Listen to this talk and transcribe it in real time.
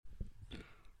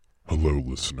Hello,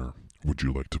 listener. Would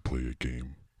you like to play a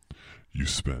game? You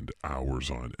spend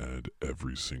hours on end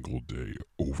every single day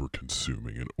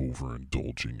over-consuming and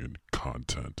overindulging in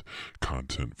content.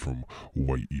 Content from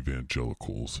white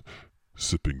evangelicals,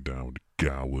 sipping down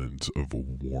gallons of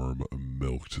warm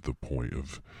milk to the point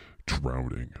of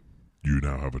drowning. You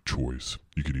now have a choice.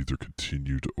 You can either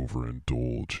continue to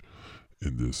overindulge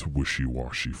in this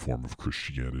wishy-washy form of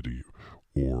Christianity,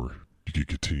 or you can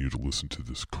continue to listen to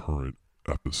this current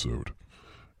episode,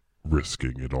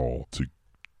 risking it all to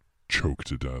choke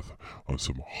to death on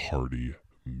some hearty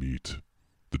meat.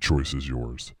 The choice is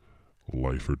yours.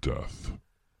 Life or death.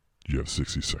 You have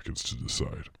 60 seconds to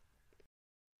decide.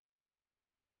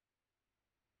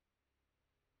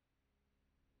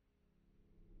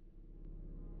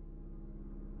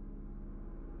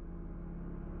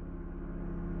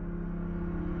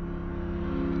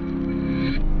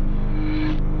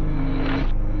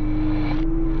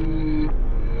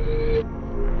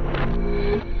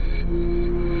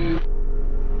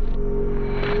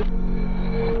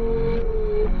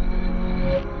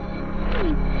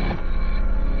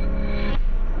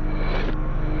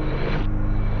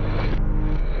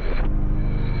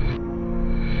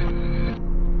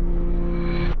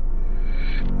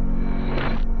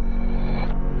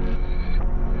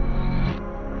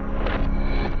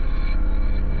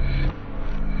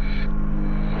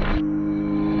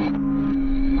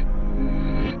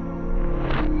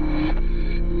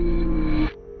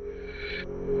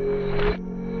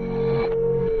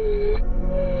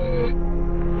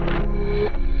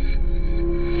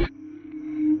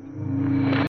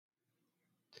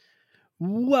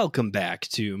 Welcome back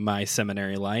to My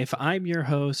Seminary Life. I'm your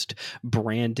host,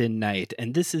 Brandon Knight,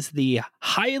 and this is the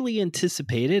highly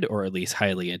anticipated, or at least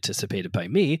highly anticipated by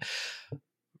me,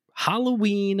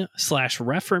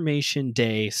 Halloween/Reformation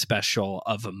Day special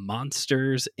of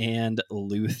Monsters and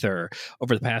Luther.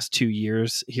 Over the past 2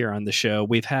 years here on the show,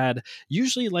 we've had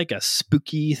usually like a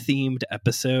spooky themed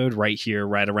episode right here,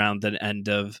 right around the end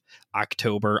of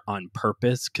October on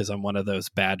purpose, because I'm one of those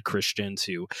bad Christians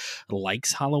who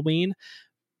likes Halloween.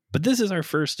 But this is our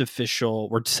first official,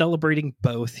 we're celebrating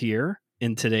both here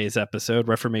in today's episode,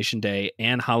 Reformation Day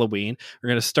and Halloween. We're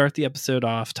going to start the episode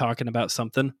off talking about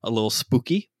something a little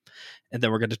spooky, and then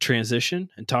we're going to transition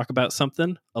and talk about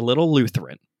something a little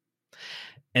Lutheran.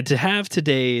 And to have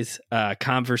today's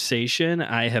conversation,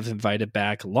 I have invited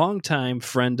back longtime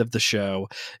friend of the show,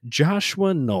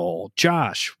 Joshua Knoll.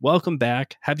 Josh, welcome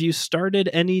back. Have you started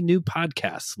any new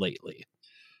podcasts lately?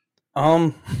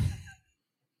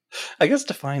 I guess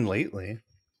define lately.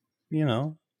 You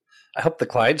know, I hope the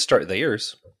Clydes start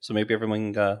theirs. So maybe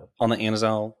everyone on the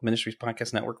Anazal Ministries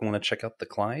Podcast Network want to check out the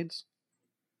Clydes.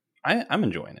 I'm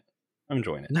enjoying it.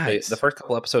 Nice. The first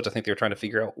couple episodes, I think they were trying to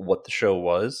figure out what the show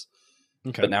was.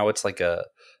 Okay. But now it's like a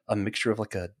mixture of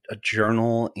like a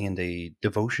journal and a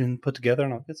devotion put together.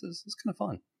 And it's kind of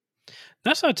fun.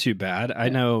 That's not too bad. I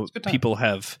know it's a good time. people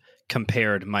have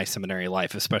compared My Seminary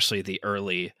Life, especially the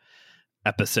early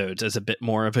episodes, as a bit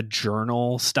more of a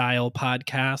journal style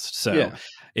podcast. So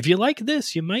if you like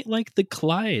this, you might like the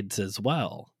Clydes as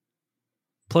well.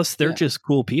 Plus, they're just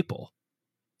cool people.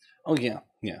 Oh, yeah.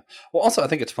 Yeah. Well, also, I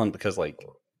think it's fun because, like,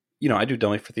 you know, I do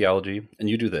Dummy for Theology and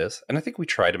you do this. And I think we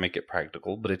try to make it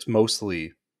practical, but it's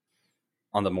mostly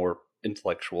on the more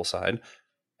intellectual side.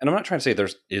 And I'm not trying to say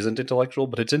theirs isn't intellectual,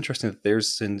 but it's interesting that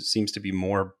theirs seems to be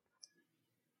more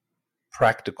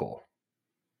practical,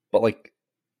 but like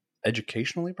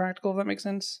educationally practical, if that makes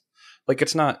sense. Like,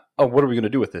 it's not, oh, what are we going to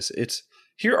do with this? It's,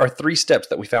 here are 3 steps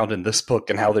that we found in this book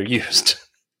and how they're used.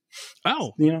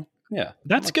 Oh, you know? Yeah.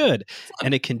 That's good.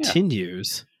 And it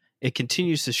continues. It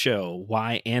continues to show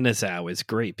why Anazao is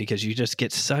great, because you just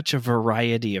get such a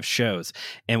variety of shows.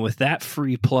 And with that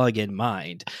free plug in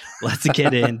mind, let's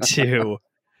get into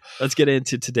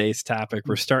today's topic.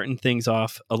 We're starting things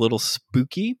off a little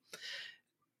spooky.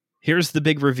 Here's the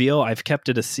big reveal. I've kept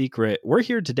it a secret. We're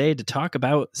here today to talk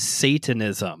about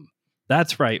Satanism.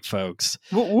 That's right, folks.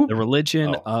 The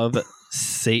religion of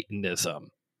Satanism.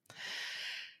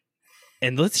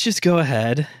 And let's just go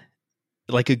ahead,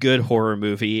 like a good horror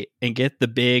movie, and get the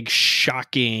big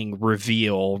shocking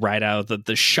reveal right out of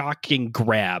the shocking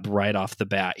grab right off the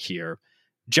bat here.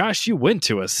 Josh, you went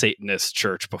to a Satanist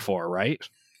church before, right?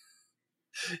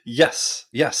 Yes.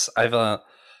 I've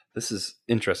this is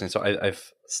interesting. So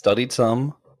I've studied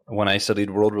some when I studied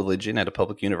world religion at a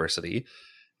public university.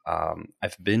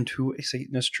 I've been to a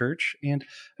Satanist church, and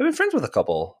I've been friends with a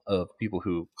couple of people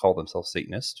who call themselves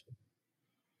Satanists.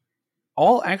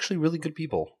 All actually really good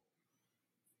people,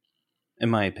 in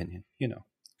my opinion. You know,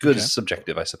 good is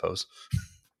subjective, I suppose.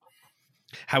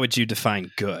 How would you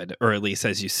define good, or at least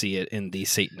as you see it in the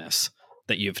Satanists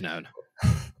that you've known?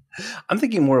 I'm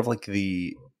thinking more of like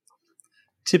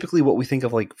typically what we think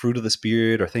of like fruit of the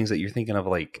spirit, or things that you're thinking of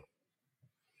like,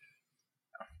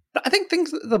 I think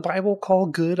things that the Bible call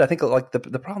good. I think like the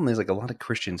problem is like a lot of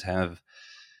Christians have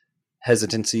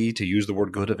hesitancy to use the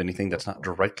word good of anything that's not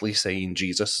directly saying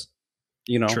Jesus.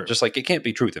 True. Just like it can't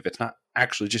be truth if it's not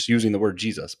actually just using the word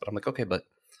Jesus. But I'm like, okay, but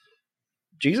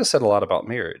Jesus said a lot about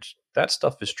marriage. That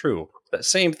stuff is true. That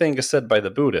same thing is said by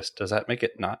the Buddhist. Does that make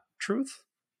it not truth?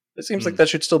 It seems like that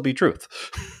should still be truth.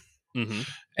 Mm-hmm.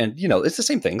 And, it's the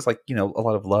same things like, a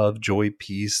lot of love, joy,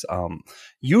 peace.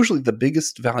 Usually the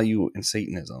biggest value in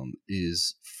Satanism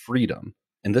is freedom.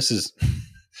 And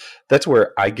that's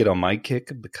where I get on my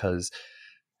kick, because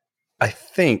I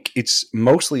think it's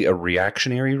mostly a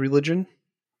reactionary religion.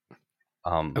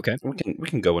 Okay. We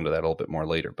can go into that a little bit more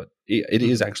later, but it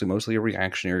is actually mostly a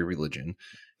reactionary religion.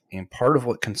 And part of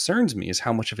what concerns me is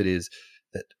how much of it is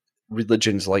that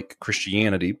religions like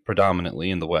Christianity, predominantly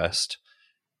in the West,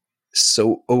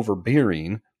 so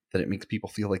overbearing that it makes people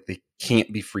feel like they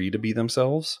can't be free to be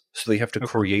themselves. So they have to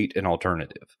create an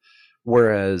alternative.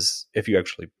 Whereas if you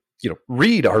actually,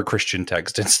 read our Christian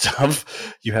text and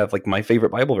stuff, you have like my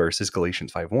favorite Bible verse is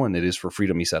Galatians 5:1. It is for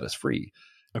freedom he set us free.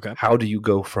 Okay. How do you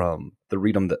go from the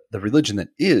religion that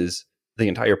is the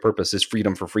entire purpose is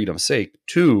freedom for freedom's sake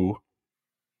to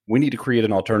we need to create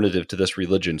an alternative to this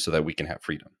religion so that we can have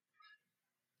freedom?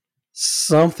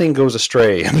 Something goes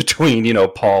astray in between,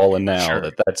 Paul and now.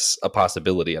 Sure. That's a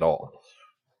possibility at all.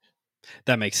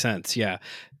 That makes sense. Yeah.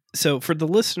 So for the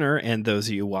listener and those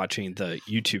of you watching the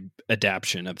YouTube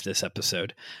adaptation of this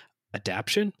episode,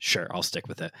 sure, I'll stick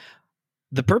with it.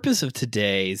 The purpose of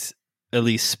today's at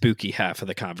least spooky half of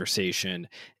the conversation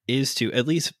is to, at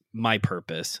least my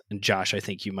purpose, and Josh, I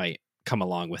think you might come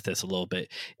along with this a little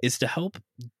bit, is to help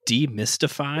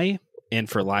demystify, and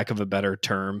for lack of a better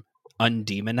term,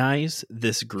 undemonize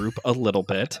this group a little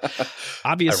bit.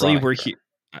 Obviously, we're here.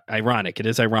 Ironic. It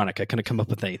is ironic. I couldn't come up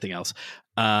with anything else.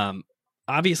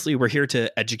 Obviously, we're here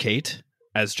to educate.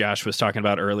 As Josh was talking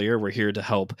about earlier, we're here to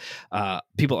help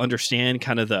people understand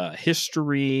kind of the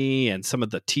history and some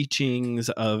of the teachings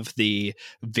of the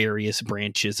various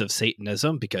branches of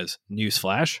Satanism, because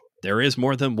newsflash, there is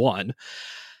more than one.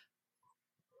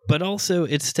 But also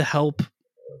it's to help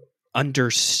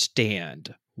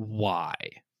understand why.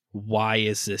 Why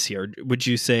is this here? Would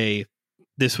you say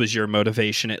this was your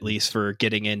motivation, at least, for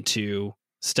getting into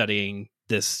studying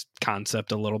this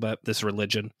concept a little bit, this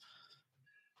religion?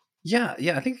 Yeah.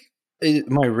 I think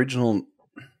my original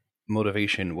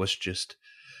motivation was just,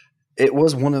 it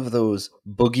was one of those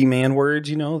boogeyman words,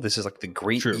 this is like the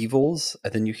great evils.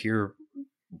 And then you hear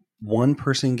one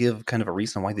person give kind of a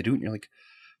reason why they do it. And you're like,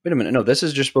 wait a minute. No, this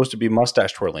is just supposed to be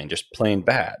mustache twirling, just plain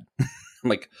bad. I'm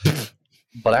like,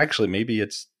 but actually maybe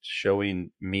it's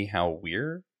showing me how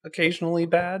we're occasionally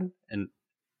bad and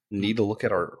need to look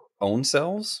at our own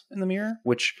selves in the mirror,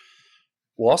 which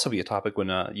will also be a topic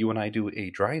when you and I do a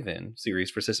drive-in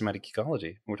series for Systematic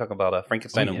Ecology. We're talking about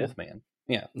Frankenstein and Wolfman.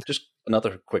 Yeah, just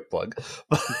another quick plug.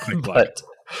 But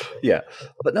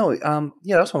no,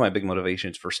 that's one of my big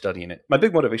motivations for studying it. My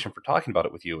big motivation for talking about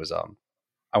it with you is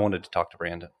I wanted to talk to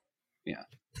Brandon. Yeah,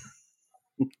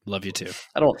 love you too.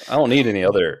 I don't need any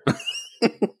other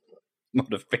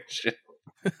motivation.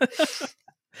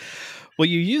 Well,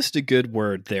 you used a good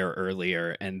word there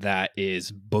earlier, and that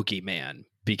is boogeyman,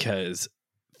 because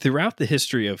throughout the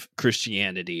history of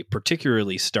Christianity,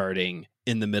 particularly starting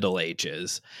in the Middle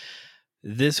Ages,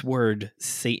 this word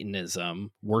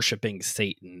Satanism, worshiping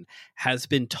Satan, has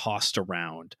been tossed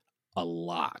around a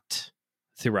lot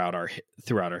throughout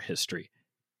our history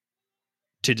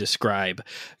to describe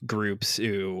groups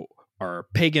who are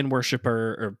pagan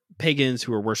worshiper or pagans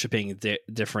who are worshiping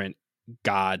different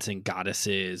gods and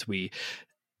goddesses. We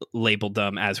labeled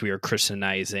them, as we were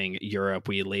Christianizing Europe,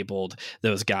 we labeled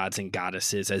those gods and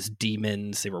goddesses as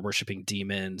demons. They were worshiping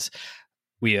demons.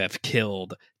 We have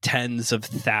killed tens of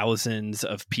thousands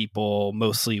of people,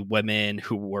 mostly women,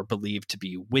 who were believed to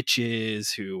be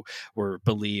witches, who were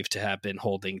believed to have been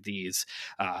holding these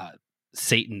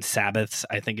Satan Sabbaths,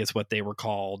 I think is what they were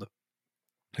called.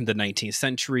 In the 19th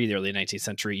century, the early 19th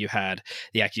century, you had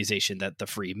the accusation that the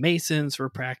Freemasons were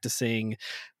practicing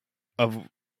of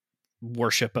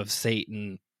worship of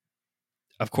Satan.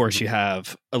 Of course, you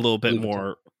have a little bit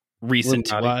more recent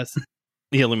to us,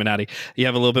 the Illuminati. You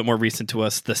have a little bit more recent to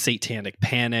us, the Satanic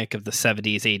Panic of the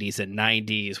 70s, 80s, and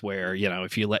 90s, where,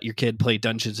 if you let your kid play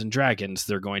Dungeons and Dragons,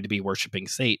 they're going to be worshiping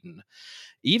Satan.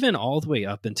 Even all the way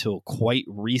up until quite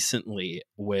recently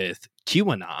with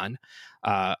QAnon,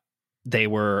 they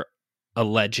were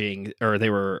alleging, or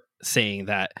they were saying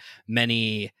that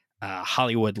many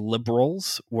Hollywood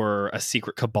liberals were a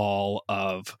secret cabal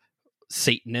of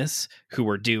Satanists who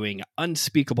were doing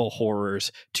unspeakable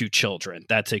horrors to children.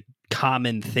 That's a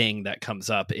common thing that comes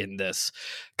up in this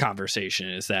conversation,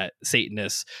 is that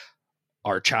Satanists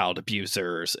are child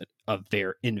abusers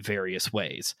in various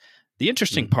ways. The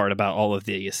interesting part about all of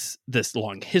this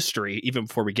long history, even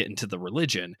before we get into the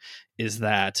religion, is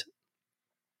that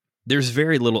there's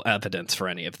very little evidence for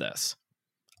any of this.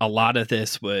 A lot of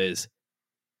this was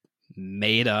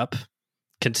made up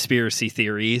conspiracy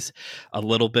theories, a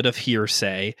little bit of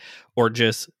hearsay, or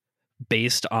just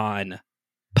based on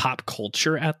pop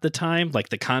culture at the time. Like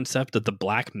the concept of the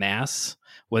Black Mass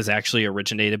was actually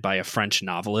originated by a French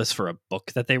novelist for a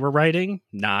book that they were writing,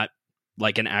 not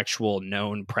like an actual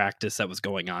known practice that was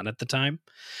going on at the time.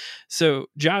 So,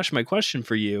 Josh, my question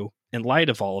for you, in light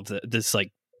of all of this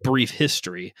like brief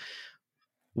history,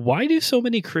 why do so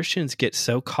many Christians get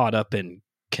so caught up in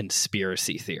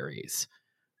conspiracy theories?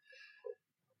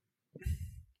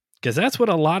 Because that's what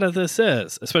a lot of this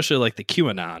is, especially like the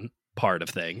QAnon part of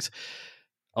things.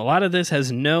 A lot of this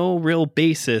has no real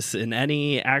basis in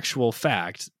any actual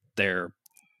fact. They're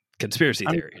conspiracy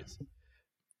theories.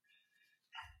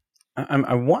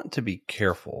 I want to be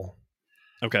careful.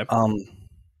 Okay.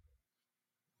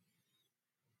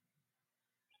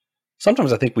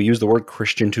 Sometimes I think we use the word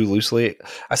Christian too loosely.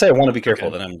 I say I want to be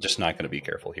careful, then I'm just not going to be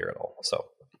careful here at all. So,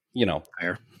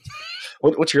 Fair.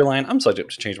 What's your line? I'm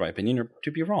subject to change my opinion or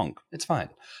to be wrong. It's fine.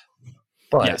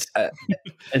 But, yes.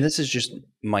 And this is just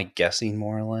my guessing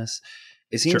more or less.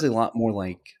 It seems a lot more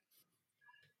like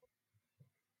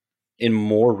in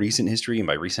more recent history, and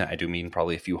by recent, I do mean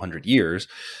probably a few hundred years,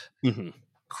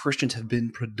 Christians have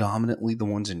been predominantly the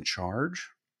ones in charge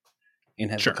and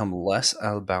have become less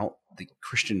about the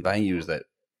Christian values that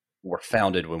were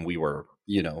founded when we were,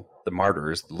 the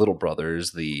martyrs, the little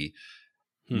brothers, the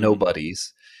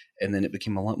nobodies. And then it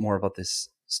became a lot more about this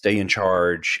stay in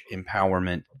charge,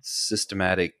 empowerment,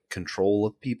 systematic control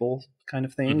of people kind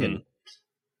of thing. And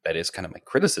that is kind of my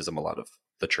criticism a lot of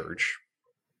the church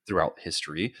throughout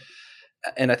history.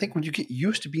 And I think when you get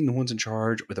used to being the ones in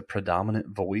charge with a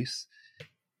predominant voice,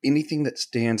 anything that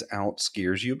stands out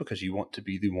scares you because you want to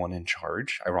be the one in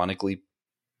charge. Ironically,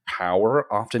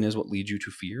 power often is what leads you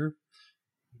to fear.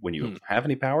 When you have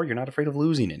any power, you're not afraid of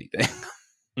losing anything.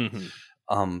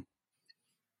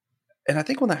 And I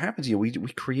think when that happens, we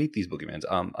create these boogeymans.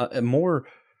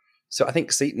 So I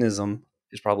think Satanism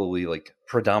is probably like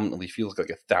predominantly feels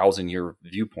like 1,000-year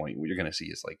viewpoint. What you're going to see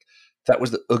is like that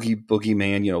was the Oogie Boogie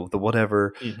Man, the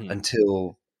whatever,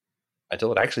 until it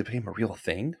actually became a real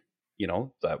thing.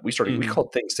 That we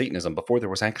called things Satanism before there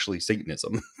was actually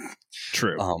Satanism.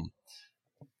 True.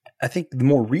 I think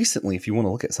more recently, if you want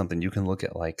to look at something, you can look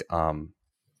at like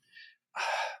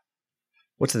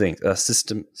what's the thing?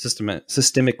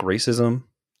 Systemic racism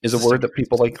is a word that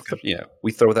people like. Yeah,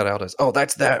 we throw that out as,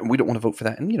 that's that, and we don't want to vote for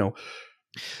that. And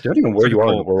depending on where you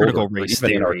are in the world, or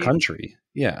even in our country,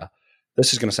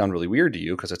 this is going to sound really weird to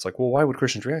you because it's like, well, why would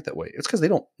Christians react that way? It's because they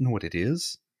don't know what it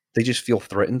is. They just feel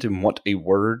threatened and want a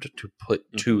word to put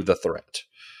to the threat.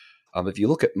 If you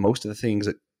look at most of the things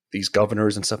that these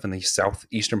governors and stuff in the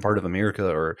southeastern part of America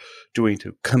are doing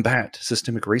to combat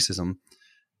systemic racism,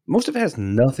 most of it has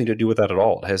nothing to do with that at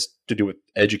all. It has to do with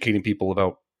educating people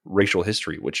about racial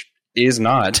history, which is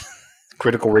not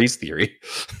critical race theory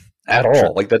at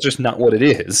all. Like, that's just not what it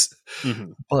is.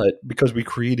 But because we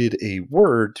created a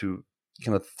word to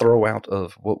kind of throw out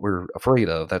of what we're afraid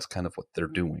of, that's kind of what they're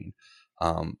doing.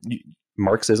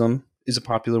 Marxism is a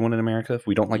popular one in America. If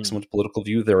we don't like someone's political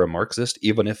view, they're a Marxist.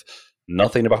 Even if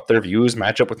nothing about their views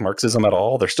match up with Marxism at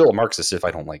all, they're still a Marxist if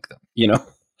I don't like them,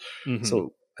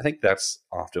 So I think that's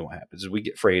often what happens is we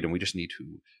get afraid and we just need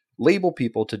to label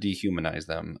people to dehumanize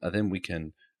them. And then we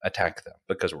can attack them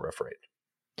because we're afraid.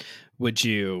 Would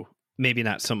you, maybe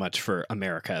not so much for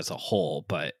America as a whole,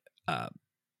 but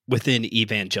within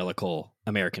evangelical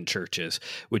American churches,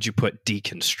 would you put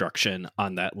deconstruction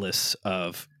on that list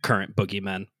of current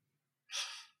boogeymen?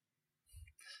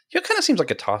 It kind of seems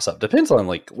like a toss-up. Depends on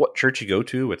like what church you go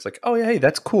to. It's like, oh yeah, hey,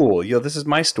 that's cool. This is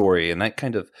my story, and that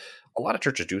kind of. A lot of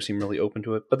churches do seem really open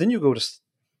to it, but then you go to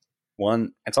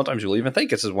one, and sometimes you'll even think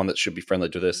this is one that should be friendly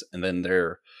to this, and then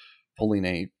they're pulling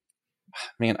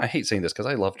man, I hate saying this because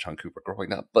I loved John Cooper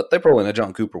growing up, but they're pulling a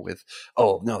John Cooper with,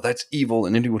 oh no, that's evil,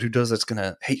 and anyone who does that's going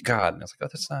to hate God. And I was like, oh,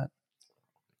 that's not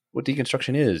what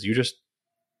deconstruction is. You just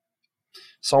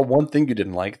saw one thing you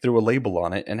didn't like, threw a label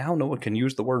on it, and now no one can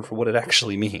use the word for what it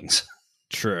actually means.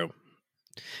 True.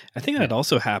 I think that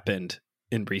also happened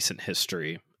in recent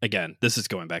history. Again, this is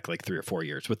going back like 3 or 4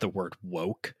 years with the word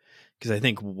woke Because I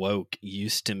think woke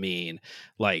used to mean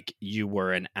like you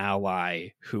were an ally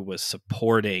who was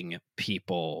supporting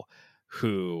people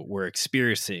who were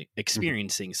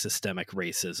experiencing systemic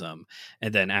racism.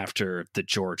 And then after the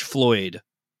George Floyd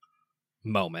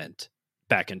moment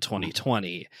back in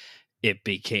 2020, it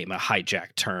became a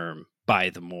hijacked term by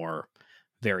the more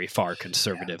very far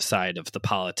conservative side of the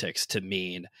politics to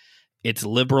mean it's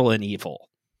liberal and evil.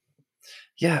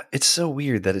 Yeah, it's so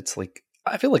weird that it's like,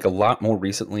 I feel like a lot more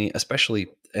recently, especially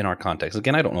in our context.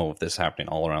 Again, I don't know if this is happening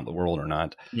all around the world or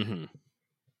not. Mm-hmm.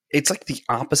 It's like the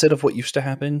opposite of what used to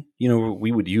happen. You know,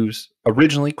 we would use,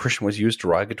 originally Christian was used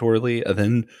derogatorily, and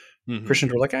then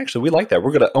Christians were like, actually, we like that.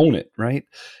 We're going to own it, right?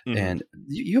 Mm-hmm. And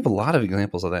you have a lot of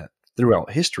examples of that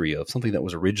throughout history of something that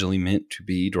was originally meant to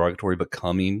be derogatory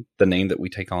becoming the name that we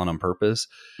take on purpose.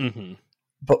 Mm-hmm.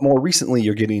 But more recently,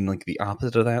 you're getting like the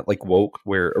opposite of that, like woke,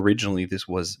 where originally this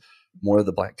was more of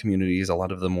the black communities, a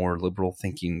lot of the more liberal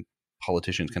thinking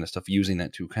politicians kind of stuff, using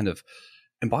that to kind of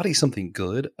embody something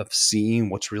good of seeing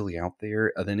what's really out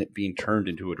there, and then it being turned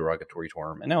into a derogatory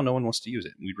term. And now no one wants to use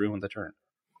it. We ruined the term.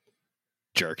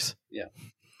 Jerks.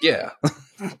 Yeah.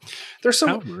 There's so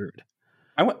How rude.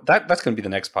 That's going to be the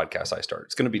next podcast I start.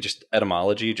 It's going to be just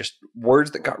etymology, just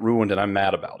words that got ruined, and I'm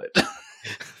mad about it.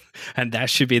 And that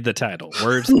should be the title.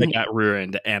 Words that got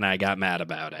ruined and I got mad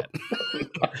about it.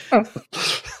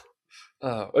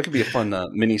 It could be a fun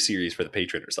mini series for the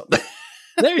Patreon or something.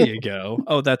 There you go.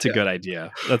 Oh, that's a good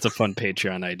idea. That's a fun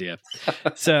Patreon idea.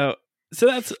 So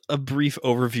that's a brief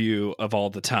overview of all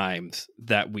the times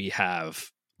that we have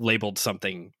labeled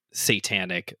something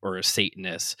satanic or a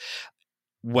Satanist,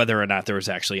 whether or not there was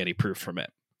actually any proof from it.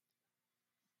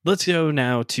 Let's go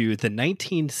now to the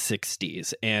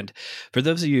 1960s. And for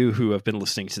those of you who have been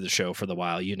listening to the show for a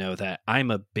while, you know that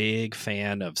I'm a big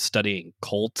fan of studying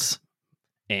cults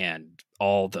and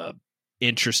all the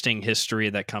interesting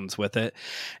history that comes with it.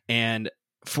 And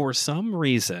for some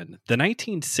reason, the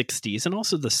 1960s and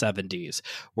also the 70s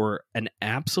were an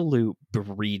absolute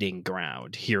breeding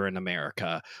ground here in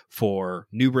America for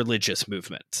new religious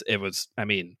movements. It was, I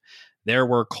mean, there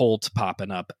were cults popping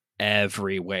up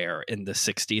everywhere in the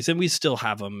 60s, and we still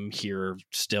have them here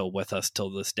still with us till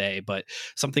this day. But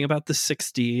something about the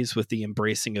 60s with the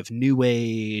embracing of New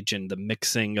Age and the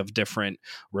mixing of different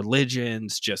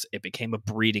religions, just it became a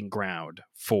breeding ground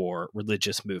for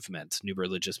religious movements, new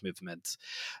religious movements.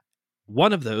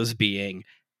 One of those being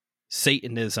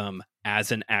Satanism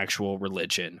as an actual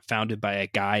religion, founded by a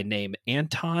guy named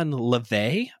Anton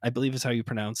LaVey, I believe is how you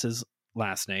pronounce his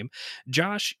last name.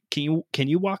 Josh, can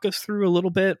you walk us through a little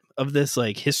bit of this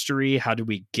like history? How do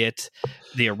we get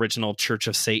the original Church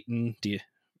of Satan?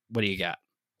 What do you got?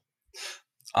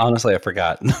 Honestly, I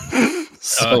forgot.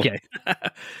 Okay.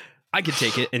 I can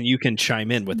take it and you can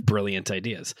chime in with brilliant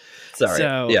ideas. Sorry.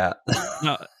 So, yeah.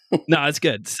 No, it's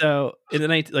good. So in the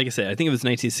like I said, I think it was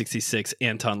 1966,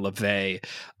 Anton LaVey,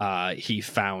 he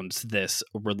founds this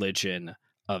religion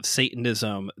of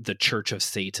Satanism, the Church of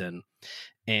Satan.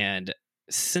 And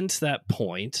since that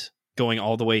point, going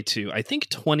all the way to, I think,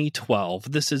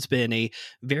 2012, this has been a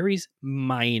very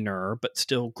minor but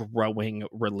still growing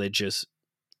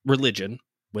religion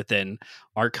within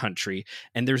our country.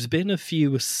 And there's been a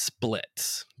few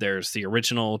splits. There's the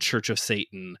original Church of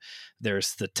Satan,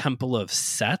 there's the Temple of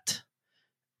Set,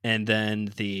 and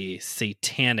then the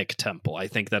Satanic Temple. I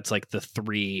think that's like the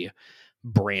three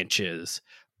branches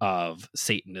of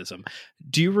Satanism.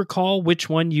 Do you recall which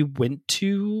one you went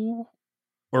to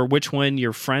or which one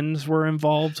your friends were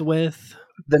involved with?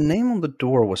 The name on the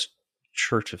door was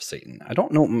Church of Satan. I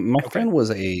don't know. My friend was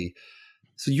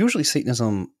so usually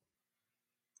Satanism,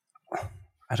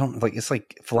 I don't like, it's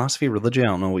like philosophy, religion. I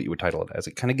don't know what you would title it as.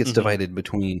 It kind of gets divided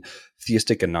between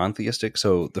theistic and non-theistic.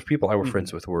 So the people I were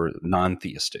friends with were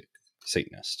non-theistic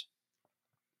Satanists.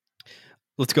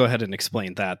 Let's go ahead and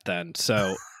explain that then.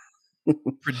 So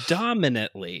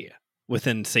predominantly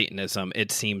within Satanism,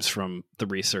 it seems from the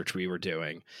research we were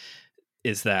doing,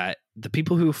 is that the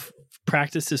people who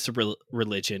practice this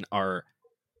religion are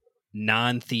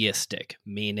non-theistic,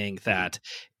 meaning that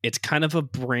it's kind of a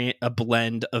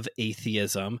blend of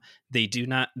atheism. They do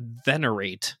not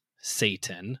venerate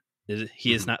Satan.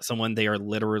 He is not someone they are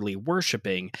literally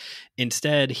worshiping.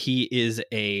 Instead, he is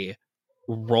a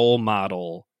role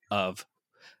model of,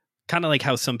 kind of like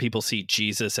how some people see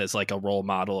Jesus as like a role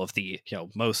model of the,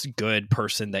 most good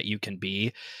person that you can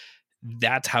be.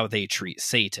 That's how they treat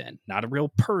Satan. Not a real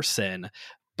person,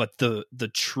 but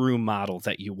the true model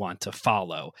that you want to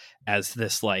follow as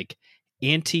this like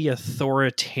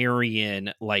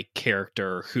anti-authoritarian like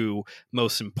character who,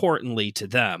 most importantly to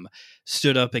them,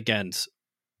 stood up against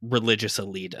religious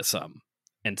elitism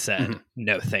and said,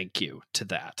 no, thank you to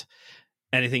that.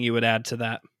 Anything you would add to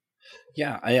that?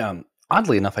 Yeah, I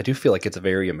oddly enough, I do feel like it's a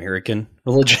very American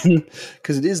religion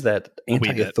because it is that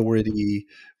anti-authority,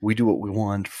 we do what we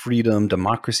want, freedom,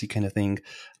 democracy kind of thing.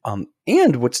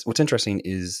 And what's interesting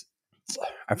is,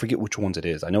 I forget which ones it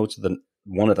is. I know it's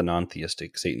one of the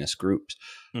non-theistic Satanist groups.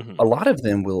 A lot of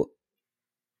them will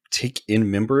take in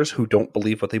members who don't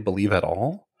believe what they believe at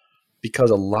all,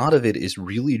 because a lot of it is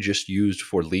really just used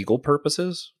for legal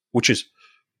purposes, which is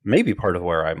maybe part of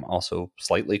where I'm also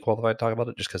slightly qualified to talk about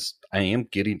it, just because I am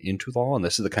getting into law, and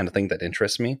this is the kind of thing that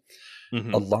interests me.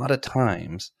 A lot of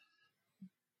times,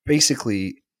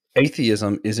 basically,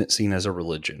 atheism isn't seen as a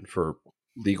religion for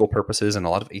legal purposes, and a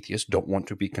lot of atheists don't want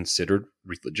to be considered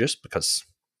religious because,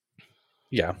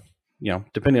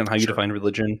 depending on how you define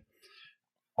religion,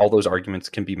 all those arguments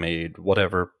can be made,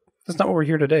 whatever. That's not what we're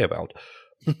here today about.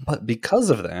 But because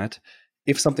of that,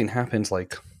 if something happens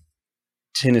like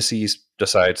Tennessee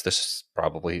decides this is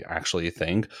probably actually a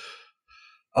thing,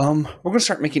 we're going to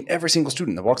start making every single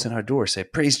student that walks in our door say,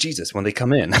 praise Jesus when they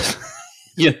come in.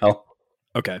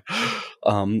 Okay.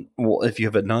 Well, if you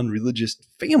have a non-religious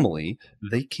family,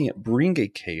 they can't bring a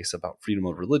case about freedom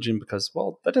of religion because,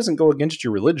 well, that doesn't go against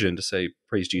your religion to say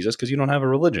praise Jesus because you don't have a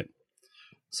religion.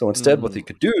 So instead, what they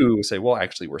could do is say, well,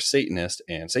 actually, we're Satanist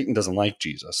and Satan doesn't like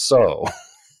Jesus. So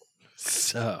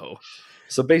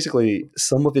basically,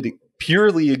 some of it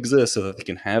purely exists so that they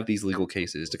can have these legal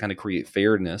cases to kind of create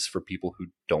fairness for people who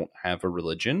don't have a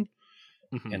religion.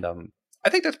 And I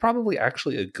think that's probably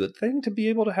actually a good thing, to be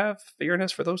able to have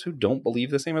fairness for those who don't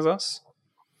believe the same as us.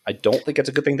 I don't think it's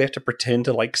a good thing they have to pretend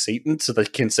to like Satan so they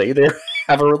can say they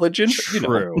have a religion.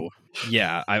 True.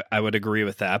 Yeah, I would agree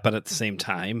with that. But at the same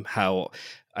time,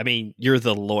 you're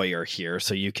the lawyer here,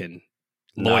 so you can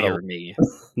lawyer me.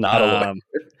 Not a lawyer.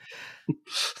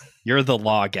 You're the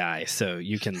law guy, so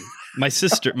you can. My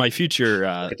sister, one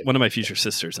of my future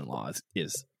sisters-in-law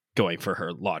is going for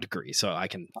her law degree, so I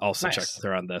can also check with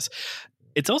her on this.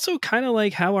 It's also kind of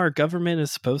like how our government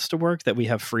is supposed to work, that we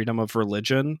have freedom of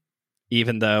religion,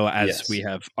 even though, as we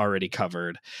have already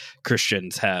covered,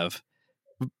 Christians have,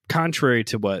 contrary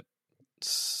to what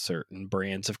certain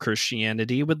brands of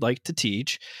Christianity would like to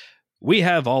teach, we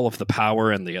have all of the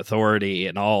power and the authority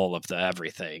and all of the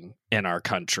everything in our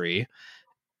country.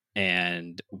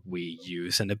 And we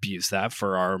use and abuse that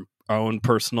for our own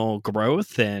personal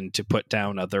growth and to put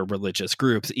down other religious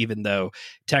groups, even though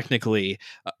technically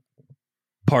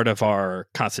part of our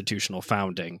constitutional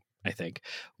founding, I think,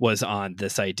 was on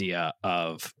this idea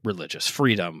of religious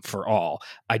freedom for all.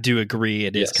 I do agree.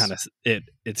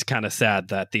 It's kind of sad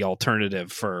that the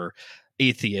alternative for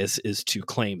atheists is to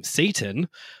claim Satan,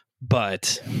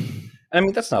 but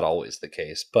that's not always the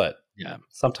case, but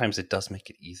sometimes it does make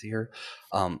it easier.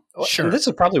 Sure. And this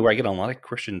is probably where I get a lot of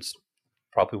Christians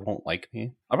probably won't like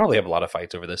me. I probably have a lot of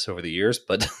fights over this over the years,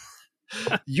 but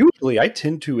usually I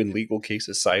tend to, in legal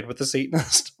cases, side with the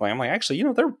Satanist. I'm like, actually,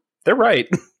 they're right.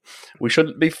 We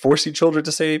shouldn't be forcing children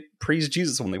to say praise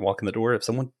Jesus when they walk in the door if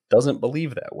someone doesn't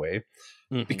believe that way.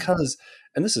 Because,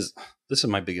 and this is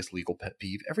my biggest legal pet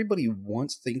peeve, everybody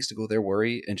wants things to go their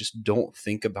way and just don't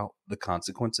think about the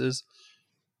consequences.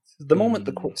 The moment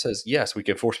the court says, yes, we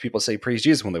can force people to say praise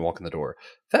Jesus when they walk in the door,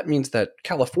 that means that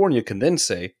California can then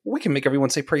say, we can make everyone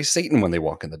say praise Satan when they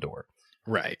walk in the door.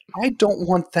 Right. I don't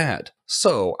want that.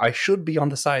 So I should be on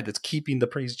the side that's keeping the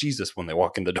praise Jesus when they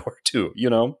walk in the door too,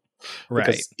 Right.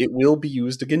 Because it will be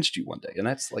used against you one day. And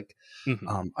that's like,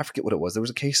 I forget what it was. There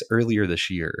was a case earlier this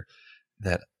year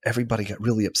that everybody got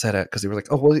really upset at because they were like,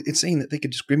 oh, well, it's saying that they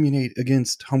could discriminate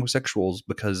against homosexuals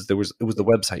because it was the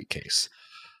website case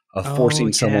of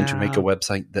forcing someone to make a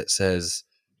website that says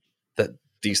that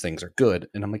these things are good.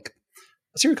 And I'm like,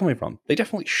 I see where you're coming from. They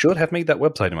definitely should have made that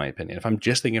website, in my opinion, if I'm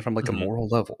just thinking from like a moral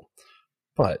level.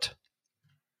 But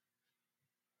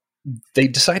they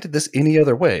decided this any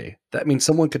other way. That means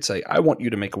someone could say, I want you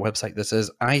to make a website that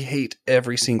says, I hate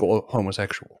every single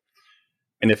homosexual.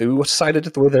 And if it was decided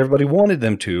the way that everybody wanted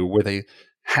them to, where they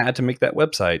had to make that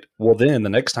website, well, then the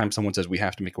next time someone says we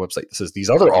have to make a website that says these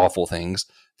other awful things,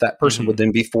 that person would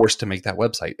then be forced to make that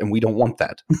website. And we don't want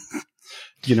that.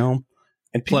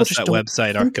 And people plus just that don't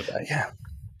website think of that. Yeah.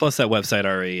 Plus that website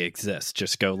already exists.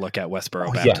 Just go look at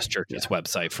Westboro Baptist Church's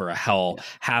website for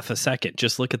half a second.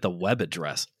 Just look at the web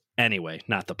address. Anyway,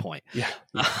 not the point. Yeah.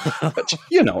 But,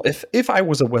 if I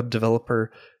was a web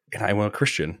developer and I'm a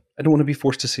Christian, I don't want to be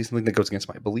forced to say something that goes against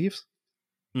my beliefs.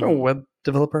 If I'm a web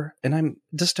developer and I'm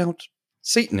just out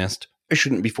Satanist, I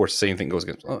shouldn't be forced to say anything that goes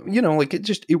against,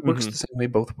 it works the same way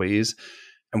both ways.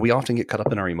 And we often get caught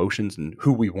up in our emotions and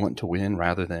who we want to win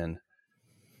rather than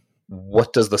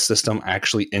what does the system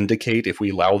actually indicate if we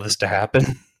allow this to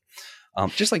happen?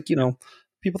 Just like,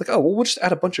 people think, oh, well, we'll just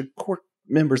add a bunch of court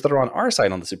members that are on our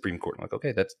side on the Supreme Court. I'm like,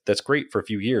 okay, that's great for a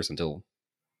few years until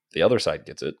the other side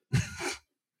gets it.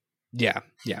 Yeah.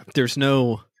 There's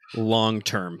no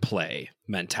long-term play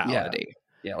mentality.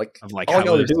 Yeah, like of like all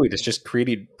y'all are doing is just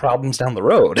creating problems down the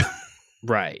road.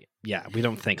 Right. Yeah, we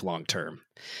don't think long-term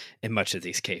in much of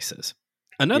these cases.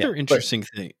 Another interesting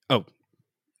thing. Oh,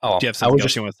 do you have something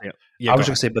else you want to say? Yeah, I was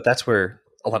going to say, but that's where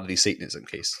a lot of these Satanism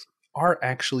cases are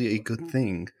actually a good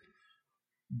thing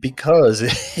because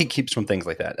it keeps from things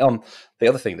like that. The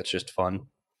other thing that's just fun,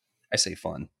 I say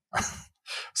fun.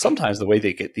 Sometimes the way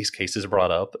they get these cases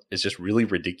brought up is just really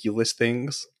ridiculous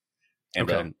things.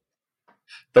 And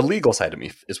the legal side of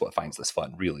me is what finds this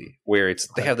fun, really, where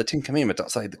they have the 10 Commandments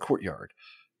outside the courtyard.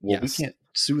 Well, we can't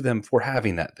sue them for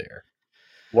having that there.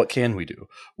 What can we do?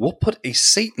 We'll put a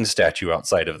Satan statue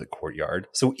outside of the courtyard.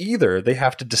 So either they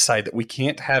have to decide that we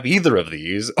can't have either of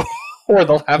these, or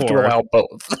they'll have to allow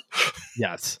both.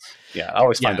 Yes. Yeah, I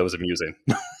always find those amusing.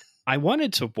 I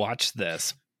wanted to watch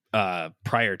this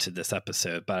prior to this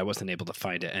episode, but I wasn't able to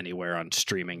find it anywhere on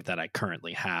streaming that I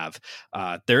currently have.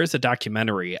 There is a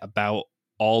documentary about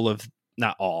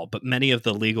not all, but many of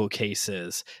the legal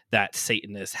cases that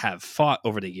Satanists have fought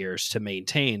over the years to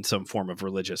maintain some form of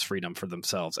religious freedom for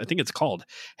themselves. I think it's called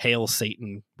Hail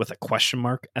Satan with a question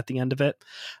mark at the end of it.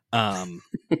 That's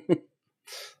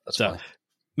so funny.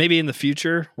 Maybe in the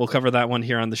future we'll cover that one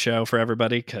here on the show for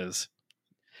everybody, because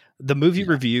the movie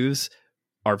reviews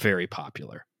are very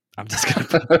popular. I'm just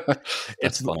gonna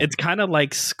it's kind of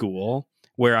like school,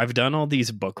 where I've done all these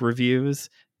book reviews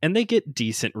and they get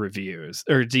decent reviews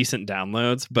or decent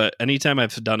downloads, but anytime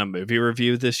I've done a movie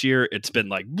review this year, it's been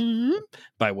like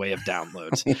by way of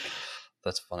downloads.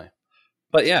 That's funny.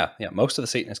 But yeah, most of the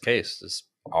Satanist cases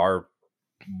are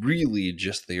really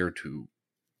just there to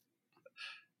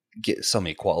get some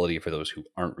equality for those who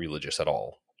aren't religious at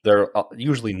all. They're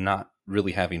usually not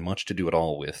really having much to do at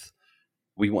all with,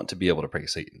 we want to be able to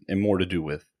praise Satan, and more to do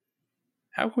with,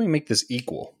 how can we make this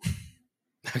equal?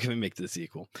 How can we make this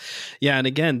equal? Yeah, and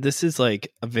again, this is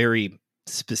like a very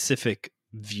specific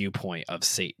viewpoint of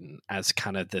Satan as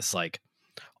kind of this like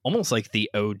almost like the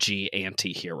OG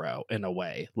anti-hero in a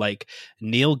way. Like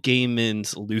Neil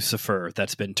Gaiman's Lucifer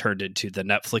that's been turned into the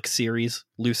Netflix series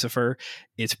Lucifer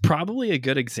is probably a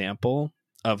good example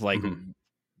of like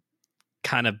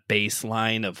kind of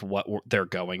baseline of what they're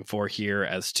going for here,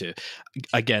 as to,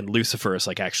 again, Lucifer is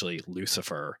like actually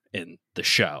Lucifer in the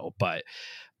show, but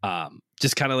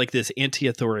just kind of like this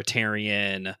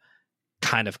anti-authoritarian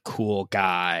kind of cool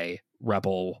guy,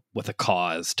 rebel with a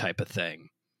cause type of thing.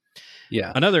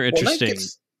 Yeah. Another interesting...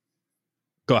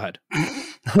 Go ahead. I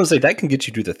would say that can get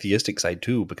you to the theistic side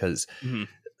too, because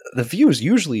the views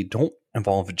usually don't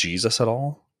involve Jesus at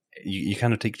all. You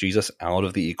kind of take Jesus out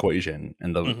of the equation,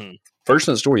 and the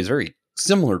version of the story is very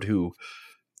similar to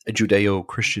a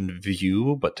Judeo-Christian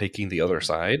view, but taking the other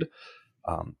side,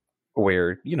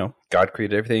 where, God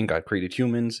created everything, God created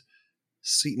humans.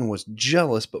 Satan was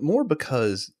jealous, but more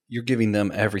because you're giving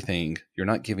them everything. You're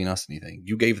not giving us anything.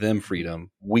 You gave them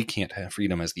freedom. We can't have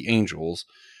freedom as the angels.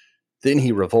 Then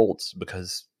he revolts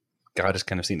because God is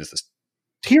kind of seen as this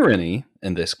tyranny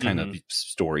in this kind of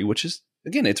story, which is,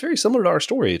 again, it's very similar to our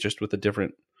story, just with a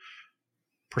different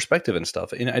perspective and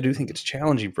stuff. And I do think it's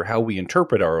challenging for how we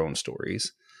interpret our own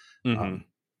stories.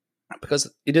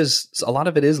 Because a lot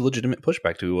of it is legitimate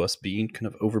pushback to us being kind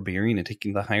of overbearing and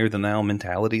taking the higher than thou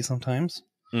mentality sometimes.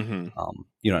 I'm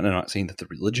not saying that the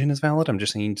religion is valid. I'm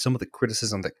just saying some of the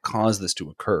criticism that caused this to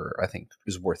occur, I think,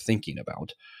 is worth thinking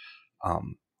about.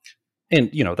 And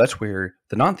that's where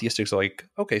the non-theistics are like,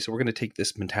 okay, so we're going to take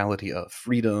this mentality of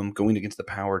freedom, going against the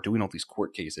power, doing all these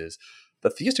court cases. The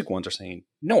theistic ones are saying,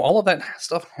 no, all of that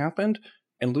stuff happened,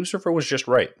 and Lucifer was just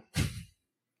right.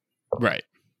 Right.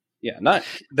 Yeah,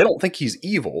 they don't think he's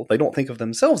evil. They don't think of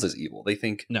themselves as evil. They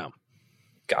think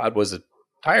God was a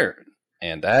tyrant,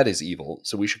 and that is evil,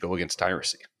 so we should go against tyranny.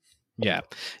 Yeah.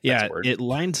 Yeah, it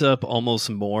lines up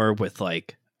almost more with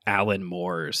like Alan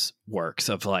Moore's works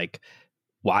of like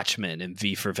Watchmen and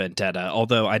V for Vendetta,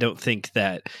 although I don't think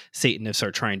that Satanists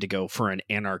are trying to go for an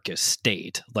anarchist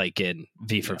state like in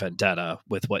V for Vendetta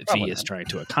with what V is trying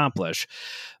to accomplish.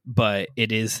 But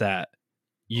it is that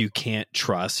you can't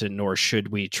trust, and nor should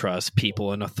we trust,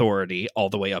 people in authority all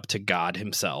the way up to God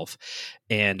himself.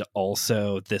 And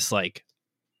also this like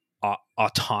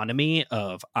autonomy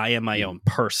of I am my own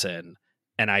person,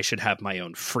 and I should have my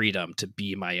own freedom to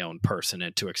be my own person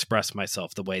and to express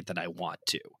myself the way that I want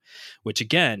to. Which,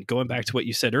 again, going back to what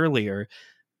you said earlier,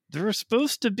 there's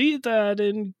supposed to be that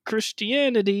in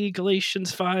Christianity,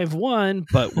 Galatians 5:1,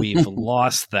 but we've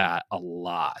lost that a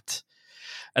lot.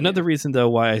 Another reason, though,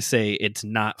 why I say it's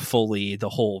not fully the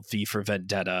whole V for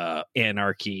Vendetta,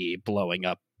 anarchy, blowing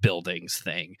up buildings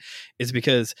thing is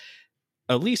because,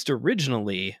 at least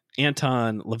originally,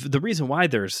 the reason why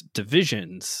there's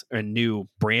divisions and new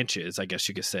branches, I guess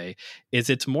you could say, is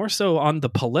it's more so on the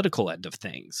political end of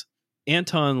things.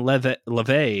 Anton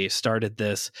LaVey started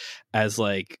this as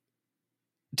like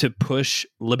to push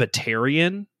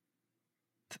libertarian,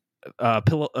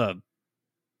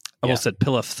 almost said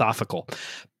philosophical,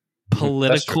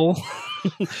 political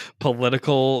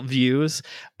political views.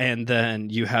 And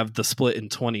then you have the split in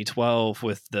 2012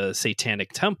 with the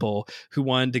Satanic Temple, who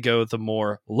wanted to go the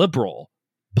more liberal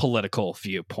political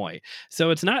viewpoint.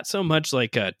 So it's not so much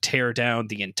like a tear down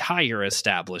the entire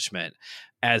establishment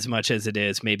as much as it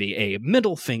is maybe a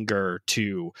middle finger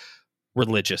to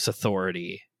religious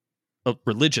authoritarianism.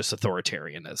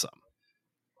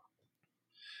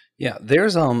 Yeah,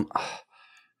 there's I'm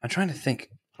trying to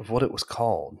think of what it was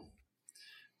called,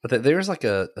 but there's like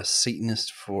a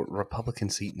Republican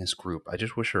Satanist group. I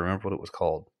just wish I remember what it was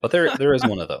called. But there is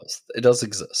one of those. It does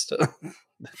exist. It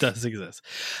does exist.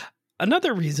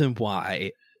 Another reason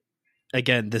why,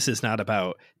 again, this is not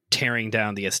about tearing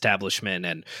down the establishment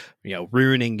and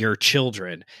ruining your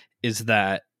children, is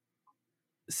that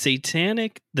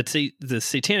the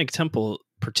Satanic Temple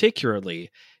particularly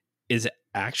is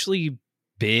actually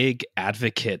big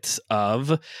advocates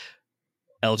of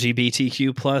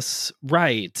LGBTQ plus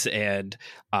rights, and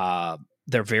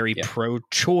they're very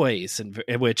pro-choice, and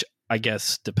which I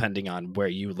guess depending on where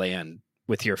you land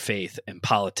with your faith and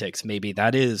politics, maybe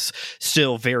that is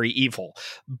still very evil,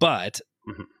 but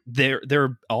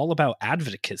they're all about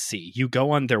advocacy. You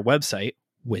go on their website,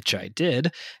 which I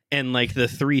did, and like the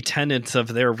 3 tenets of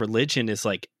their religion is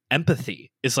like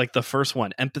empathy is like the first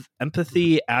one.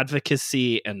 Empathy,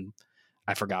 advocacy, and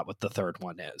I forgot what the third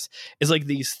one is. It's like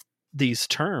these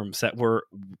terms that we're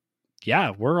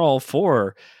all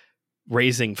for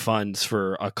raising funds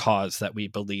for a cause that we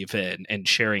believe in and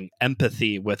sharing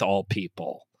empathy with all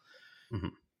people. Mm-hmm.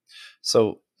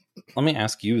 So let me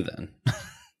ask you then,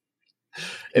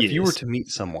 if you were to meet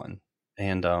someone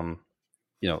and,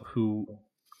 who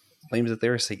claims that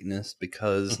they're a Satanist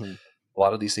because a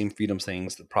lot of these same freedom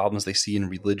things, the problems they see in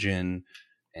religion,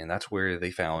 and that's where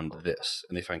they found this,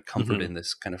 and they find comfort in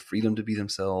this kind of freedom to be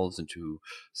themselves and to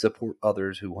support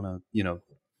others who want to,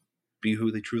 be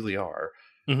who they truly are.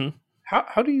 Mm-hmm.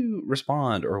 How do you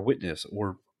respond or witness,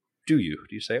 or do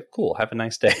you say, cool, have a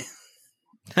nice day?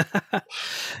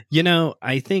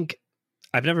 I think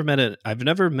I've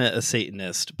never met a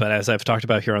Satanist, but as I've talked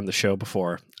about here on the show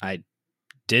before, I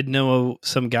did know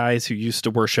some guys who used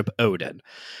to worship Odin,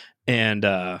 and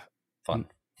fun.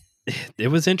 It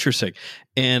was interesting.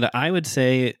 And I would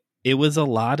say it was a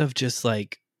lot of just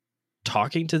like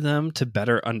talking to them to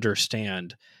better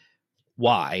understand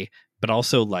why, but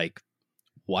also like,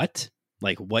 what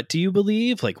do you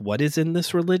believe? Like, what is in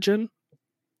this religion?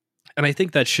 And I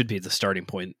think that should be the starting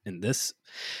point in this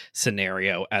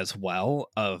scenario as well,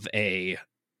 of a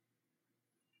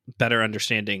better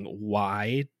understanding.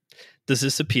 Why does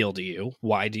this appeal to you?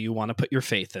 Why do you want to put your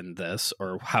faith in this,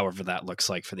 or however that looks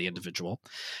like for the individual?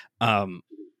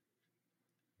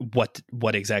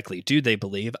 What exactly do they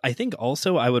believe? I think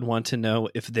also I would want to know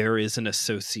if there is an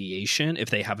association, if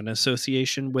they have an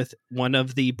association with one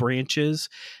of the branches,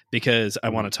 because I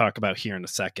want to talk about here in a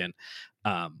second.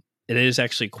 It is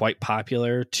actually quite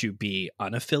popular to be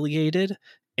unaffiliated,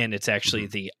 and it's actually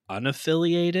the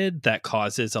unaffiliated that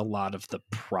causes a lot of the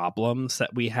problems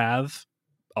that we have.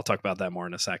 I'll talk about that more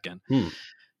in a second.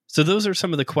 So those are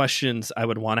some of the questions I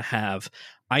would want to have.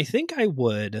 I think I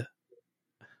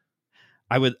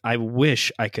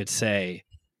wish I could say,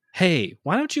 hey,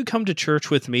 why don't you come to church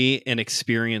with me and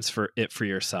experience for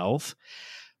yourself?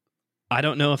 I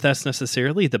don't know if that's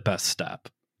necessarily the best step.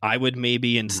 I would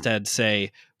maybe instead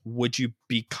say, would you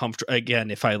be comfortable, again,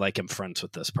 if I am friends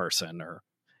with this person, or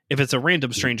if it's a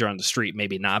random stranger on the street,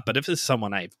 maybe not. But if it's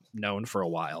someone I've known for a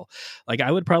while,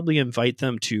 I would probably invite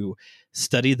them to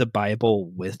study the Bible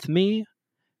with me,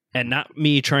 and not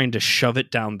me trying to shove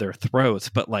it down their throats,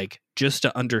 but just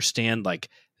to understand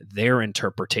their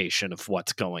interpretation of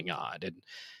what's going on and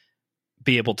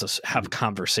be able to have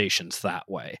conversations that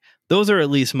way. Those are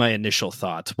at least my initial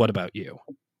thoughts. What about you?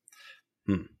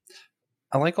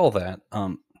 I like all that.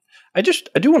 I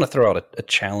do want to throw out a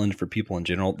challenge for people in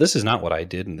general. This is not what I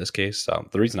did in this case.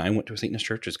 The reason I went to a Satanist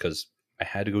church is because I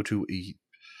had to go to a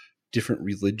different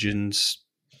religion's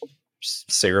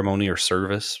ceremony or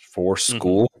service for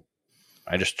school.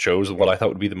 I just chose what I thought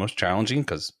would be the most challenging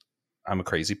because I'm a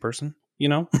crazy person, you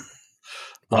know?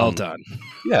 Well done.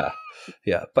 Yeah.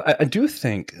 Yeah. But I do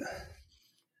think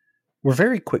we're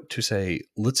very quick to say,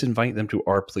 let's invite them to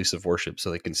our place of worship so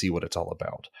they can see what it's all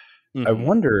about. Mhm. I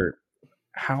wonder,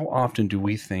 how often do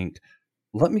we think,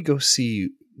 let me go see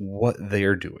what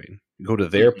they're doing, go to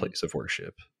their Mhm. place of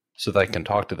worship so that I can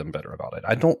talk to them better about it?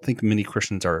 I don't think many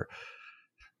Christians are,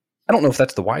 I don't know if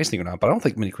that's the wise thing or not, but I don't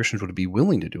think many Christians would be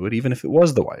willing to do it, even if it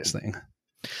was the wise thing.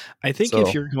 I think So,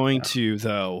 if you're going yeah. to,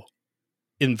 though,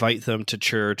 invite them to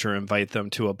church or invite them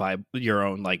to a your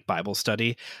own like Bible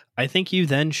study, I think you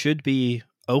then should be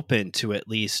open to, at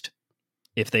least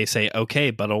if they say, okay,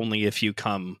 but only if you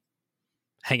come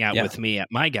hang out Yeah. with me at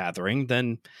my gathering,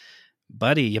 then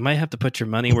buddy, you might have to put your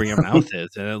money where your mouth is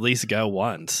and at least go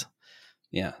once.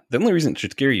 Yeah. The only reason it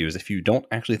should scare you is if you don't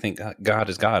actually think God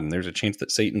is God and there's a chance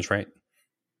that Satan's right.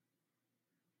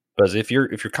 Because if you're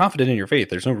confident in your faith,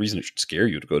 there's no reason it should scare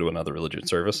you to go to another religion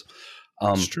service.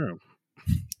 It's true.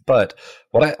 But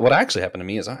what actually happened to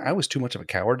me is I was too much of a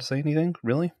coward to say anything,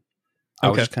 really. I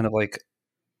was Okay. just kind of like,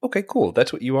 okay, cool.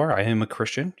 That's what you are. I am a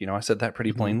Christian. I said that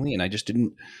pretty Mhm. plainly, and I just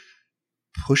didn't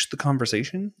push the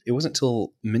conversation. It wasn't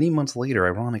until many months later,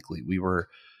 ironically, we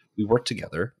worked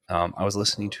together. I was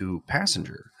listening to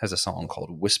Passenger has a song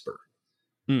called Whisper.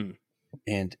 Mm.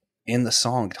 And in the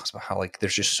song, it talks about how like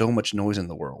there's just so much noise in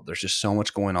the world. There's just so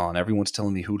much going on. Everyone's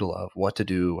telling me who to love, what to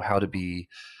do, how to be.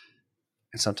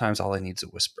 And sometimes all I need is a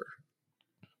whisper.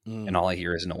 Mm. And all I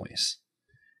hear is noise.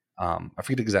 I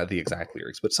forget the exact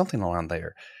lyrics, but something around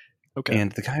there. Okay.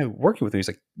 And the guy working with me, he's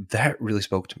like, that really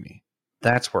spoke to me.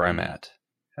 That's where I'm Mm. at.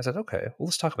 I said, okay, well,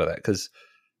 let's talk about that, because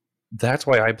that's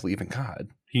why I believe in God.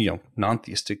 He,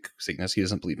 non-theistic Satanist, he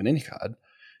doesn't believe in any God.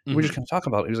 Mhm. We're just going to talk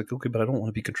about it. He was like, okay, but I don't want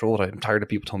to be controlled. I'm tired of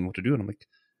people telling me what to do. And I'm like,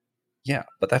 yeah,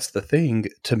 but that's the thing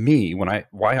to me. Why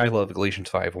I love Galatians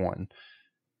 5:1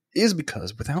 is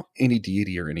because without any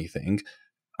deity or anything,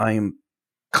 I am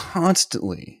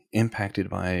constantly impacted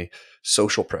by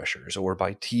social pressures or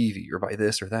by TV or by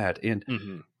this or that. And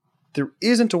Mhm. there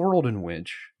isn't a world in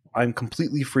which I'm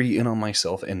completely free in on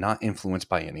myself and not influenced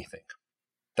by anything.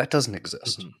 That doesn't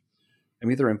exist. Mhm.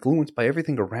 I'm either influenced by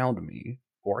everything around me,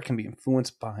 or I can be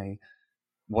influenced by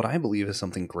what I believe is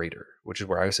something greater, which is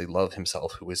where I say love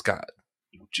himself, who is God,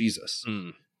 Jesus.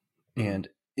 Mm. And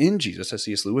in Jesus, as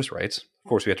C.S. Lewis writes, of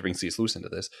course we have to bring C.S. Lewis into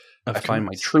this, Of I find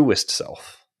my course. truest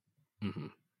self.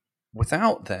 Mhm.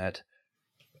 Without that,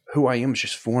 who I am is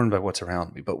just formed by what's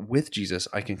around me. But with Jesus,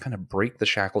 I can kind of break the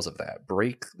shackles of that,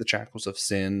 break the shackles of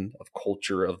sin, of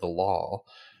culture, of the law,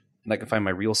 and I can find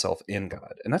my real self in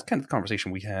God. And that's kind of the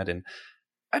conversation we had. And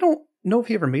I don't know if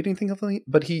he ever made anything of it,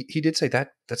 but he did say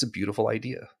that that's a beautiful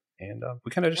idea. And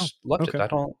we kind of just left okay. it. I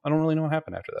don't really know what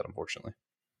happened after that, unfortunately.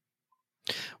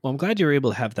 Well, I'm glad you were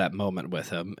able to have that moment with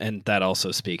him, and that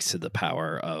also speaks to the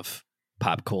power of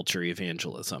pop culture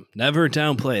evangelism. Never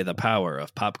downplay the power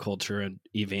of pop culture and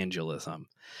evangelism.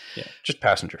 Yeah, just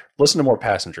Passenger. Listen to more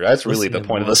Passenger. That's really Listen the to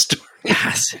point of more the story.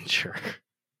 Passenger.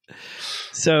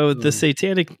 So the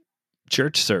satanic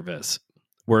church service,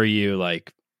 were you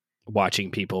like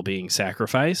watching people being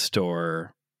sacrificed,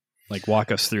 or like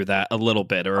walk us through that a little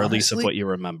bit, or at least of Honestly, what you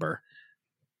remember?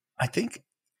 I think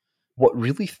what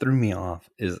really threw me off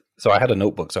is, so I had a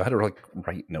notebook, so I had to like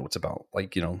write notes about,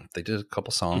 like, they did a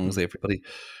couple songs, they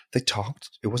talked.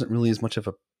 It wasn't really as much of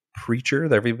a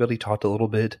preacher. Everybody talked a little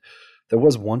bit. There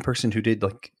was one person who did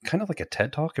like kind of like a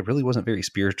TED talk. It really wasn't very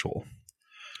spiritual.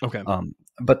 Okay.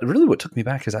 But really what took me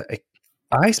back is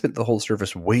I spent the whole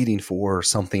service waiting for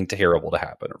something terrible to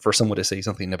happen, or for someone to say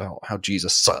something about how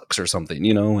Jesus sucks or something,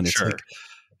 and it's Sure. like,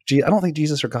 gee, I don't think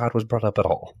Jesus or God was brought up at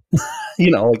all.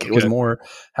 It was Okay. more,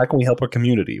 how can we help our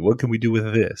community? What can we do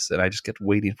with this? And I just kept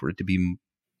waiting for it to be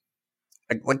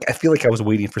I feel like I was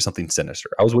waiting for something sinister.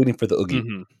 I was waiting for the Oogie,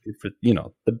 Mhm. for,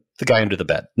 the guy under the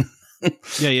bed.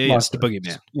 Yeah. Monster. The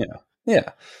boogeyman.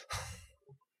 Yeah.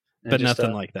 But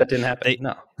nothing like that. That didn't happen.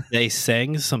 No. They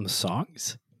sang some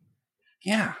songs.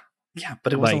 Yeah.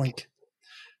 But it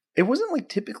wasn't like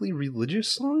typically religious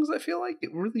songs. I feel like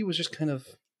it really was just kind of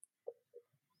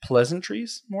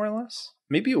pleasantries, more or less.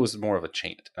 Maybe it was more of a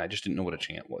chant, and I just didn't know what a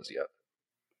chant was yet.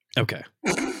 Okay.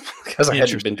 Because I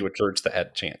hadn't been to a church that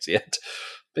had chants yet.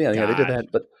 But yeah, they did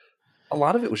that. But a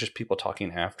lot of it was just people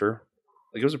talking after.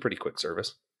 Like, it was a pretty quick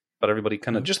service. But everybody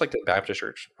kind of, just like the Baptist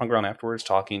church, hung around afterwards,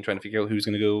 talking, trying to figure out who's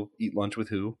going to go eat lunch with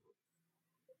who.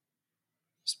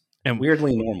 And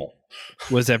weirdly normal.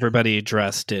 Was everybody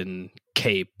dressed in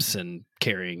capes and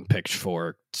carrying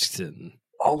pitchforks and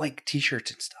all like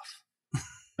t-shirts and stuff?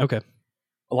 Okay.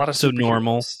 A lot of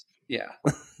normal. Yeah.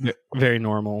 Very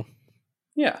normal.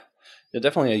 Yeah.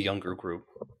 Definitely a younger group.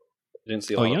 I didn't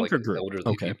see a lot of like group.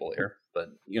 elderly people there, but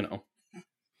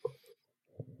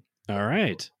All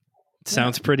right.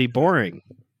 Sounds pretty boring.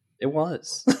 It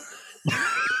was.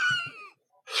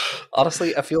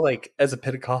 Honestly, I feel like as a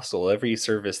Pentecostal, every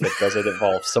service that doesn't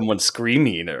involve someone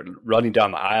screaming or running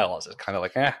down the aisles is kind of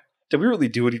like, did we really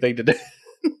do anything today?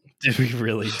 Did we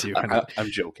really do?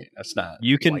 I'm joking. That's not.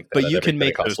 You can, like that but at you every can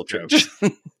make those Pentecostal jokes.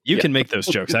 church. You can make those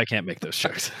jokes. I can't make those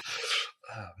jokes.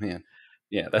 Oh man,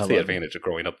 yeah, that's the advantage of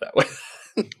growing up that way.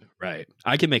 Right.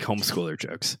 I can make homeschooler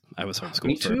jokes. I was Me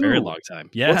homeschooled for a too. very long time.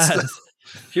 Yes.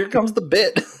 Here comes the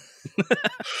bit.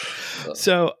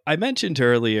 So I mentioned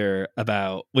earlier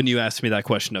about when you asked me that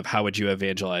question of how would you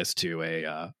evangelize to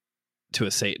a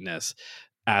Satanist,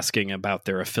 asking about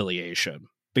their affiliation.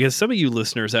 Because some of you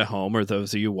listeners at home or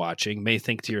those of you watching may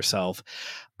think to yourself,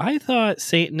 I thought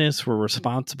Satanists were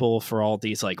responsible for all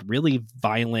these like really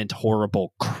violent,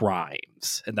 horrible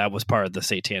crimes. And that was part of the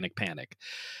satanic panic.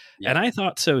 Yeah. And I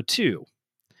thought so too.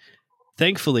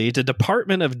 Thankfully, the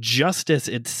Department of Justice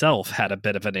itself had a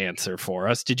bit of an answer for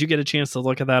us. Did you get a chance to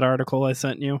look at that article I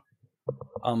sent you?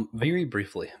 Very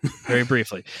briefly. Very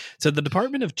briefly. So the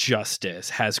Department of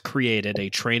Justice has created a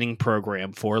training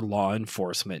program for law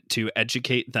enforcement to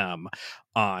educate them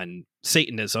on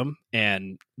Satanism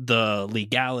and the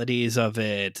legalities of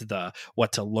it, the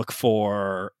what to look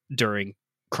for during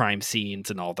crime scenes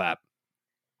and all that.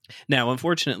 Now,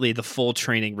 unfortunately, the full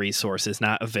training resource is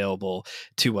not available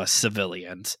to us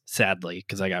civilians, sadly,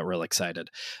 because I got real excited.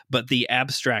 But the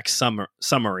abstract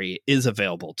summary is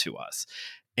available to us.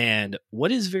 And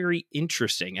what is very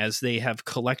interesting, as they have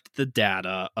collected the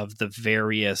data of the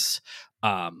various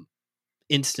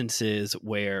instances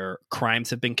where crimes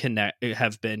have been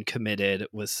committed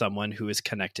with someone who is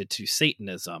connected to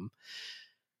Satanism,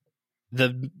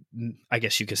 I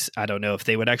guess you could, I don't know if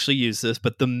they would actually use this,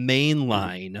 but the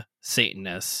mainline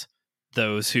Satanists,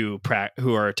 those who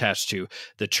are attached to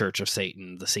the Church of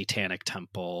Satan, the Satanic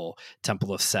Temple,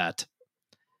 Temple of Set,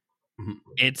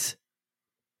 it's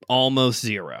almost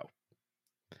zero.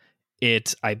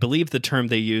 I believe the term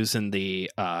they use in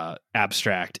the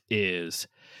abstract is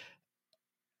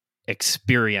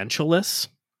experientialists,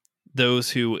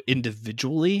 those who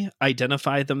individually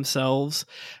identify themselves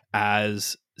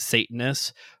as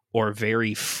Satanists or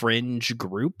very fringe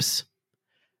groups.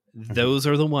 Those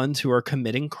are the ones who are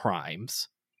committing crimes.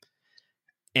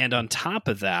 And on top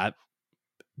of that,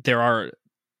 there are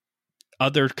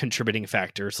other contributing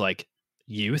factors like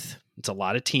youth. It's a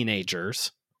lot of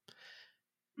teenagers,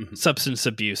 substance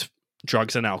abuse,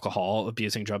 drugs and alcohol,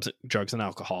 abusing drugs and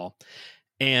alcohol,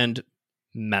 and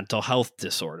mental health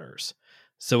disorders.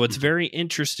 So what's very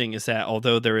interesting is that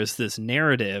although there is this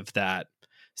narrative that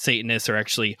Satanists are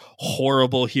actually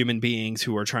horrible human beings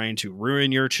who are trying to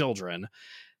ruin your children,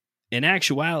 in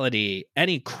actuality,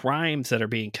 any crimes that are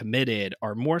being committed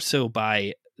are more so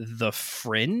by the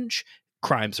fringe.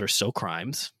 Crimes are still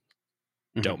crimes.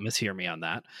 Don't mishear me on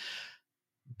that.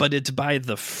 But it's by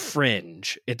the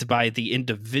fringe. It's by the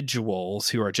individuals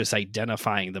who are just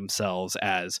identifying themselves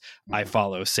as I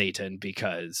follow Satan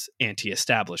because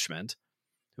anti-establishment,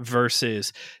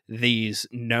 versus these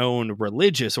known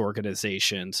religious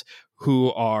organizations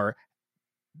who are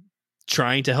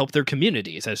trying to help their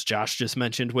communities, as Josh just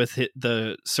mentioned with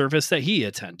the service that he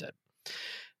attended.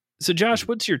 So Josh,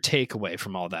 what's your takeaway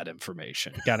from all that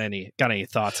information? Got any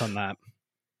thoughts on that?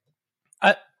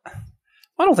 I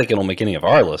don't think it'll make any of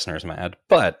our listeners mad,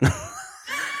 but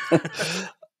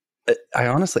I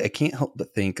honestly can't help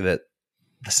but think that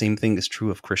the same thing is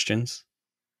true of Christians.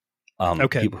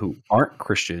 People who aren't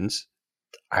Christians,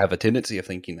 I have a tendency of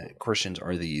thinking that Christians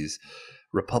are these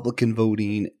Republican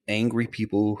voting, angry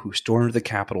people who stormed the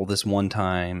Capitol this one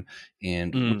time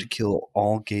and want to kill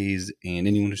all gays, and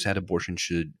anyone who's had abortion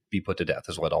should be put to death,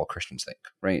 is what all Christians think,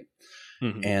 right?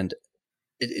 And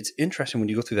it's interesting when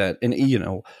you go through that, and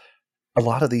a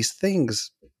lot of these things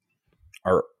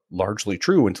are largely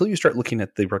true until you start looking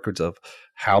at the records of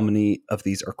how many of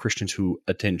these are Christians who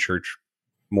attend church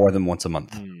more than once a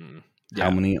month. Yeah.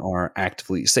 How many are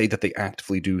say that they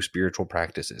actively do spiritual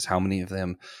practices? How many of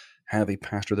them have a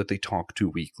pastor that they talk to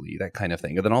weekly? That kind of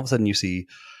thing. And then all of a sudden you see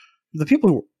the people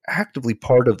who are actively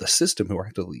part of the system, who are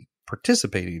actively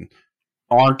participating,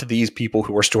 aren't these people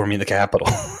who are storming the Capitol,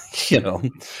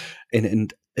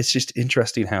 And it's just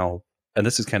interesting how, and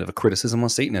this is kind of a criticism on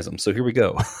Satanism. So here we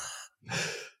go.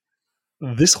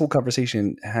 This whole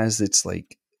conversation has its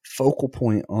like focal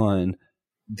point on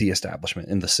the establishment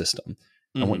and the system.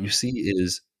 And what you see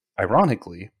is,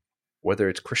 ironically, whether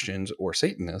it's Christians or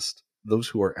Satanists, those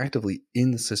who are actively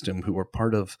in the system, who are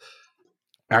part of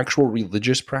actual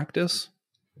religious practice,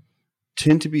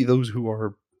 tend to be those who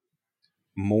are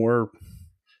more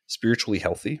spiritually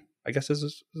healthy, I guess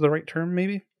is the right term,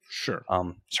 maybe. Sure.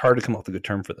 It's hard to come up with a good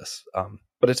term for this.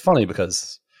 But it's funny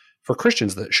because for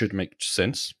Christians, that should make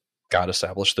sense. God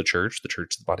established the church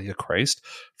is the body of Christ.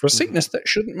 For Satanists, that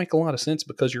shouldn't make a lot of sense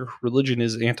because your religion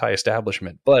is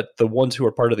anti-establishment. But the ones who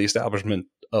are part of the establishment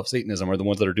of Satanism are the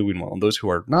ones that are doing well. And those who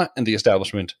are not in the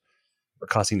establishment are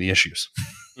causing the issues.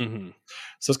 Mm-hmm.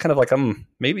 So it's kind of like,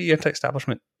 maybe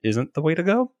anti-establishment isn't the way to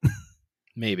go.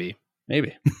 Maybe.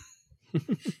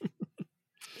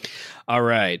 All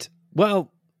right.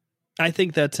 Well, I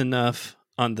think that's enough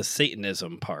on the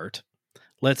Satanism part.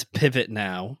 Let's pivot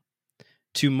now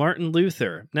to Martin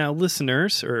Luther. Now,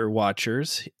 listeners or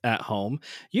watchers at home,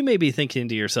 you may be thinking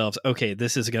to yourselves, okay,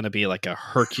 this is going to be like a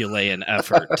Herculean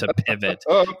effort to pivot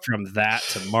from that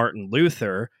to Martin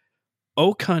Luther.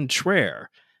 Au contraire,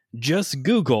 just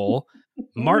Google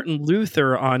Martin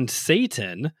Luther on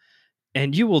Satan,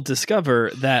 and you will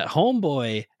discover that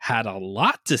homeboy had a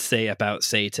lot to say about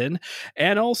Satan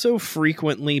and also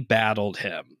frequently battled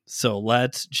him. So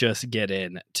let's just get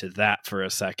into that for a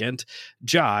second.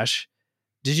 Josh,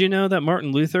 did you know that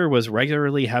Martin Luther was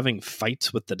regularly having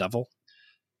fights with the devil?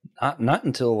 Not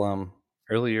until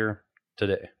earlier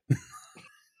today.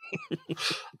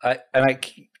 I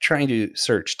keep trying to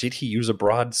search. Did he use a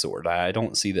broadsword? I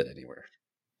don't see that anywhere.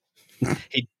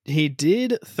 He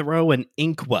did throw an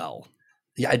inkwell.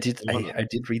 Yeah, I did. I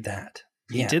did read that.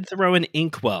 He did throw an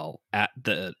inkwell at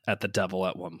the devil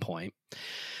at one point.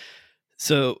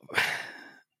 So,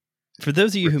 for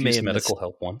those of you who may have medical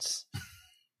help once.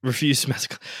 Refused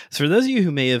medical. So for those of you who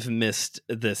may have missed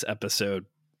this episode,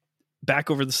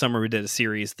 back over the summer we did a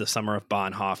series, The Summer of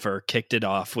Bonhoeffer, kicked it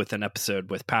off with an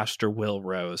episode with Pastor Will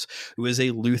Rose, who is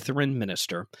a Lutheran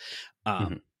minister.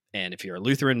 And if you're a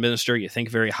Lutheran minister, you think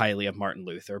very highly of Martin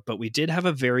Luther. But we did have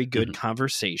a very good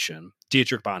conversation.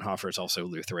 Dietrich Bonhoeffer is also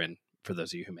Lutheran, for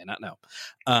those of you who may not know.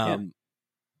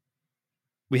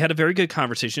 We had a very good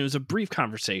conversation. It was a brief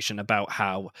conversation about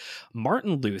how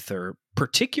Martin Luther,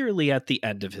 particularly at the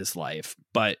end of his life,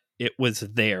 but it was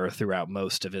there throughout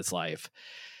most of his life,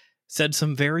 said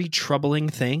some very troubling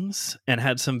things and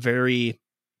had some very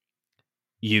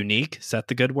unique, is that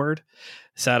the good word?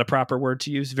 Is that a proper word to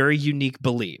use? Very unique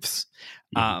beliefs.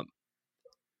 And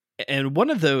one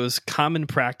of those common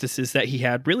practices that he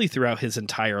had really throughout his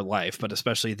entire life, but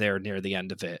especially there near the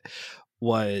end of it,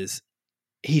 was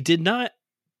he did not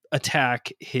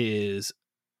attack his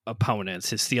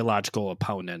opponents, his theological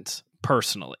opponents,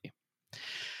 personally.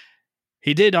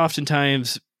 He did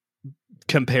oftentimes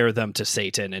compare them to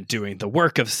Satan and doing the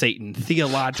work of Satan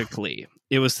theologically.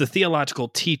 It was the theological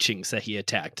teachings that he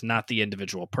attacked, not the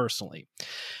individual personally.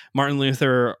 Martin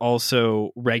Luther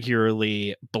also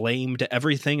regularly blamed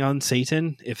everything on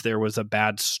Satan. If there was a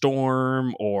bad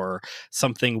storm or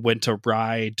something went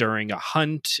awry during a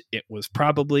hunt, it was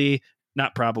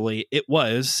it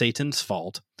was Satan's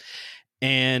fault.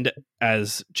 And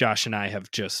as Josh and I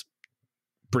have just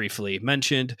briefly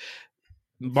mentioned,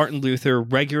 Martin Luther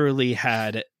regularly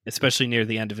had, especially near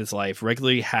the end of his life,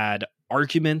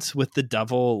 arguments with the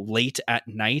devil late at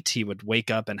night. He would wake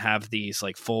up and have these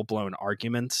like full-blown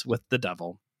arguments with the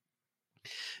devil.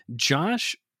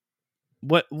 Josh,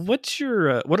 what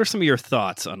are some of your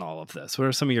thoughts on all of this? What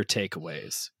are some of your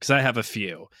takeaways? Because I have a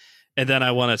few. And then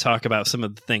I want to talk about some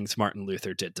of the things Martin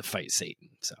Luther did to fight Satan.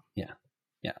 So yeah.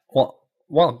 Well,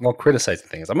 while criticizing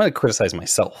things, I'm going to criticize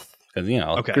myself because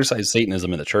criticize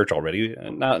Satanism in the church already.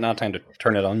 Now time to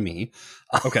turn it on me.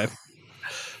 Okay.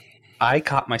 I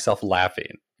caught myself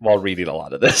laughing while reading a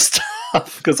lot of this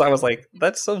stuff because I was like,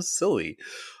 "That's so silly."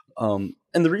 And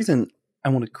the reason I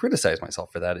want to criticize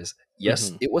myself for that is,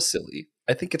 yes, it was silly.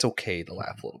 I think it's okay to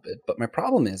laugh a little bit, but my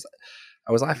problem is,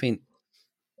 I was laughing.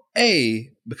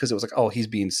 Because it was like, oh, he's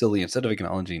being silly, instead of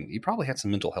acknowledging he probably had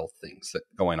some mental health things that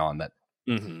going on that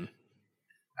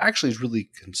actually is really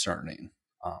concerning.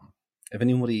 If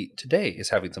anybody today is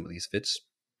having some of these fits,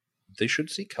 they should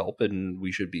seek help, and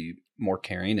we should be more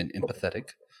caring and empathetic,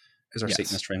 as our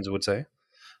Satanist friends would say.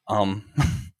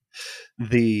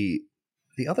 The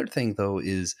other thing, though,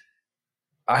 is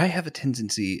I have a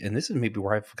tendency, and this is maybe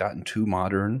where I've gotten too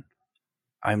modern.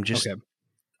 I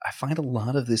find a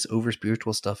lot of this over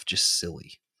spiritual stuff just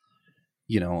silly,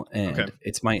 and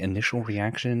it's my initial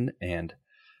reaction. And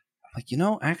I'm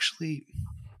like, actually,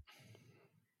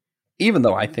 even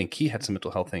though I think he had some mental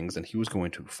health things and he was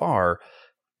going too far,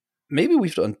 maybe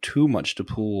we've done too much to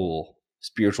pull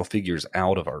spiritual figures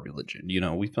out of our religion.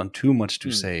 We've done too much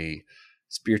to say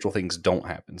spiritual things don't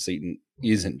happen. Satan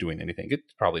isn't doing anything.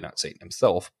 It's probably not Satan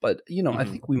himself, but I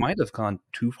think we might have gone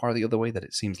too far the other way that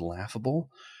it seems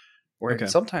laughable. Where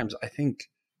sometimes I think,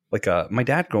 like my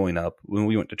dad growing up, when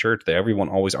we went to church, everyone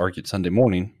always argued Sunday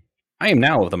morning I am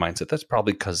now of the mindset that's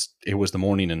probably because it was the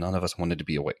morning and none of us wanted to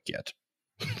be awake yet.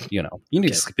 You need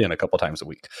to sleep in a couple times a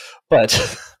week.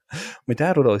 But my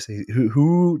dad would always say,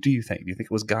 who do you think? Do you think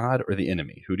it was God or the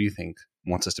enemy? Who do you think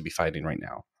wants us to be fighting right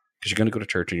now? Because you're going to go to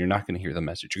church and you're not going to hear the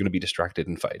message. You're going to be distracted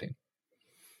and fighting.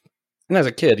 And as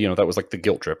a kid, that was like the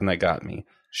guilt trip, and that got me.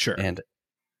 Sure. And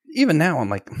even now, I'm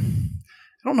like,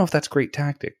 I don't know if that's a great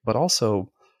tactic, but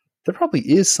also there probably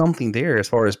is something there as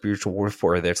far as spiritual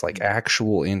warfare that's like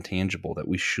actual intangible that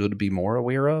we should be more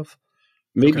aware of.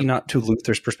 Maybe not to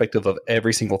Luther's perspective of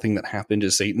every single thing that happened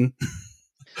is Satan.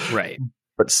 Right.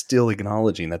 But still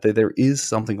acknowledging that there is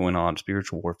something going on.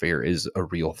 Spiritual warfare is a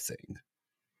real thing.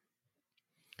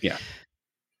 Yeah.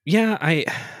 Yeah, I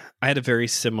had a very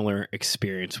similar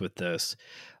experience with this.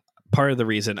 Part of the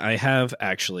reason I have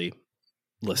actually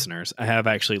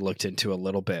looked into a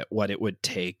little bit what it would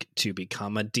take to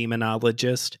become a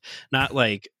demonologist, not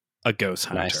like a ghost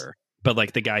hunter, but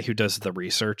like the guy who does the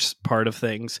research part of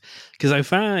things. Because I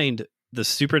find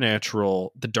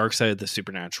the dark side of the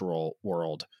supernatural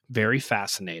world very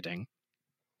fascinating.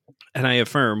 And I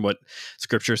affirm what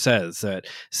scripture says, that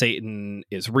Satan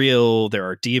is real. There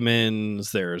are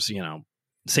demons. There's,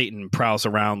 Satan prowls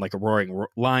around like a roaring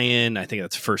lion. I think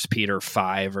that's 1 Peter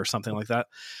 5 or something like that.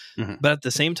 Mm-hmm. But at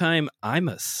the same time, I'm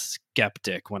a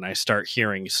skeptic when I start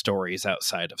hearing stories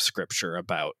outside of scripture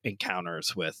about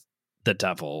encounters with the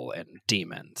devil and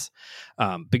demons.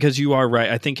 Because you are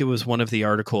right. I think it was one of the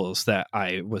articles that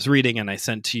I was reading and I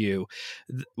sent to you.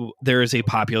 There is a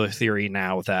popular theory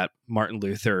now that Martin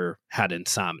Luther had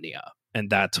insomnia. And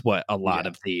that's what a lot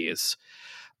of these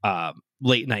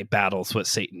late night battles with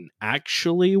Satan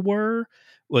actually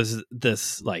was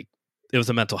this, like, it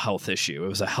was a mental health issue. It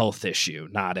was a health issue,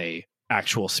 not a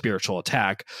actual spiritual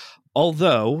attack.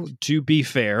 Although, to be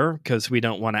fair, because we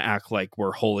don't want to act like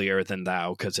we're holier than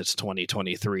thou because it's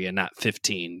 2023 and not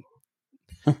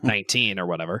 1519 or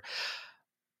whatever.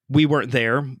 We weren't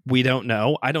there. We don't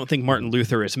know. I don't think Martin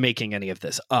Luther is making any of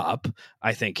this up.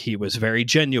 I think he was very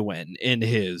genuine in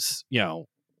his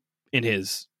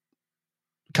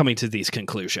coming to these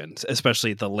conclusions,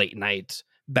 especially the late night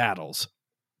battles.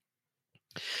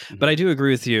 Mm-hmm. But I do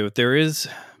agree with you.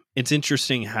 It's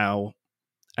interesting how,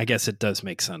 I guess it does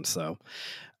make sense, though.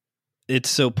 It's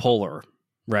so polar,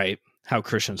 right? How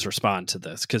Christians respond to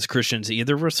this. Because Christians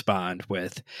either respond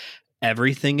with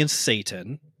everything is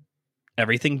Satan,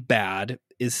 everything bad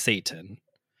is Satan,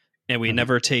 and we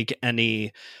never take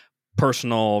any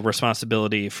personal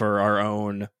responsibility for our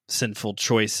own sinful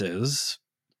choices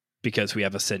because we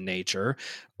have a sin nature,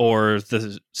 or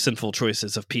the sinful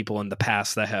choices of people in the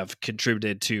past that have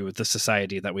contributed to the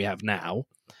society that we have now.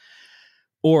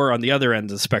 Or on the other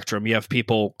end of the spectrum, you have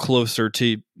people closer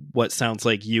to what sounds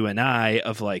like you and I,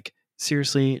 of like,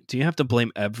 seriously, do you have to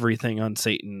blame everything on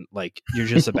Satan? Like, you're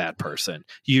just a bad person.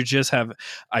 You just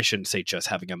I shouldn't say just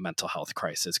having a mental health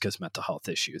crisis, because mental health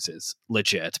issues is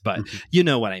legit, but you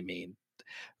know what I mean.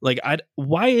 Like,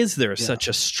 why is there such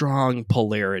a strong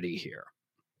polarity here?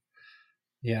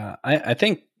 Yeah, I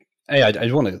think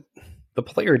I want to. The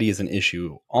polarity is an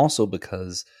issue also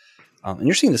because, and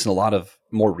you're seeing this in a lot of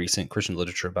more recent Christian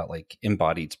literature about like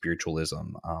embodied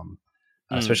spiritualism,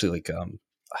 especially like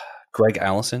Greg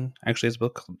Allison actually has a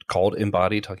book called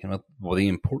Embodied, talking about the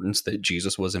importance that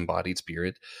Jesus was embodied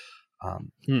spirit.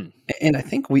 And I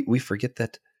think we forget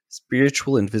that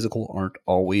spiritual and physical aren't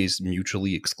always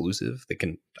mutually exclusive. They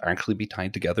can actually be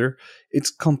tied together.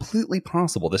 It's completely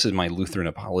possible. This is my Lutheran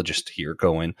apologist here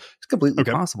going. It's completely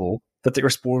possible that there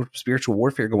was spiritual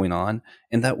warfare going on,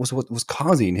 and that was what was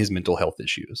causing his mental health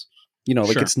issues.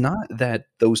 It's not that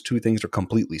those two things are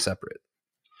completely separate.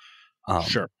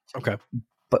 Sure. Okay.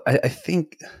 But I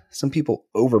think some people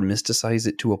over mysticize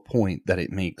it to a point that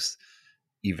it makes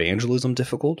evangelism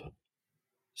difficult.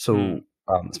 So,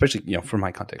 especially, from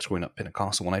my context, growing up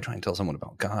Pentecostal, when I try and tell someone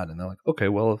about God and they're like, okay,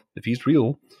 well, if he's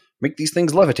real, make these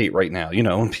things levitate right now,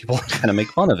 and people kind of make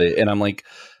fun of it. And I'm like,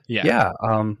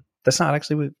 that's not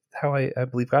actually how I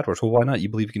believe God works. Well, why not? You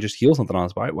believe you can just heal something on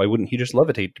his body. Why wouldn't he just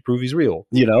levitate to prove he's real?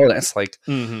 That's like,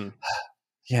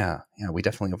 yeah, we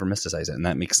definitely over mysticize it. And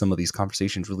that makes some of these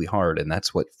conversations really hard. And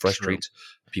that's what frustrates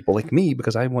people like me,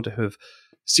 because I want to have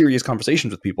serious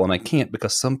conversations with people and I can't,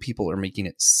 because some people are making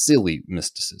it silly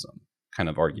mysticism kind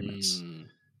of arguments.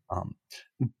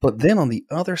 But then on the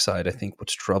other side, I think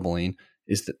what's troubling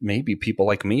is that maybe people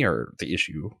like me are the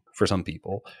issue for some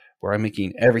people, where I'm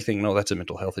making everything, no, that's a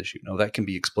mental health issue. No, that can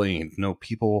be explained. No,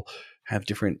 people have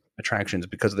different attractions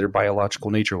because of their biological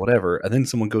nature, whatever. And then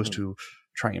someone goes to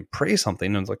try and pray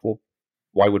something and it's like, well,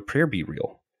 why would prayer be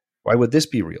real? Why would this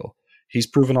be real? He's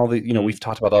proven all the, we've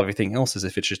talked about everything else as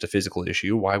if it's just a physical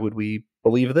issue. Why would we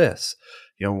believe this?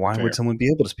 Why Fair. would someone be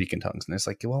able to speak in tongues? And it's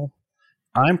like, well,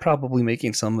 I'm probably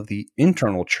making some of the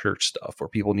internal church stuff where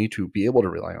people need to be able to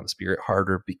rely on the Spirit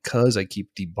harder because I keep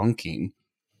debunking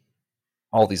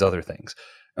all these other things.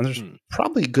 And there's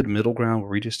probably a good middle ground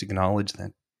where we just acknowledge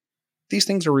that these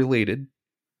things are related.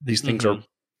 These things are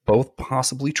both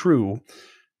possibly true.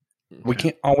 Okay. We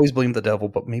can't always blame the devil,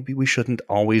 but maybe we shouldn't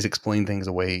always explain things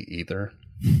away either.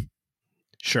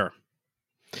 Sure.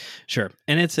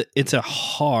 And it's a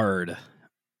hard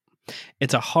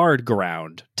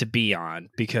ground to be on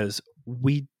because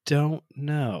we don't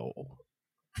know.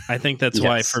 I think that's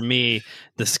why for me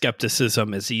the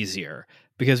skepticism is easier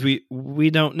because we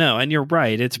don't know. And you're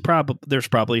right, there's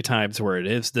probably times where it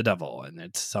is the devil, and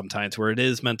it's sometimes where it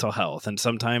is mental health, and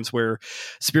sometimes where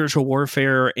spiritual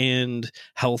warfare and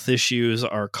health issues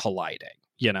are colliding,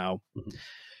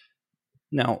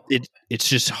 Now, it's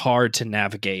just hard to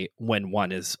navigate when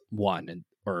one is one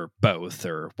or both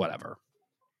or whatever.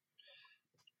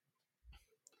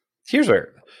 Here's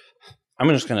where I'm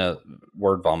just going to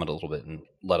word vomit a little bit and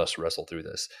let us wrestle through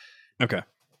this. Okay.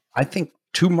 I think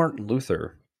to Martin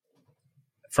Luther,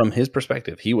 from his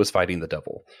perspective, he was fighting the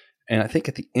devil. And I think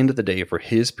at the end of the day, for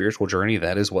his spiritual journey,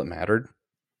 that is what mattered,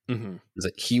 is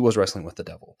that he was wrestling with the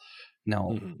devil.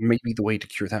 Now, maybe the way to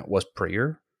cure that was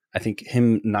prayer. I think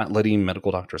him not letting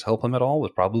medical doctors help him at all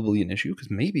was probably an issue because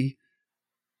maybe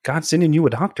God's sending you a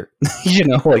doctor.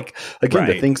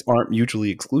 The things aren't mutually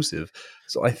exclusive.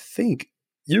 So I think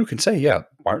you can say, yeah,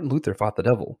 Martin Luther fought the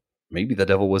devil. Maybe the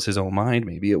devil was his own mind.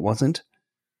 Maybe it wasn't.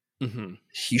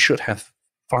 He should have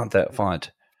fought that fight.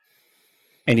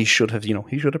 And he should have,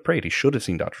 he should have prayed. He should have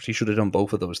seen doctors. He should have done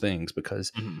both of those things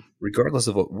because regardless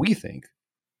of what we think,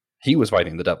 he was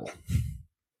fighting the devil.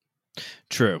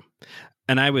 True.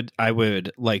 And I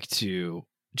would like to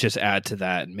just add to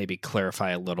that and maybe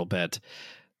clarify a little bit.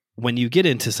 When you get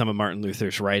into some of Martin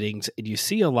Luther's writings, and you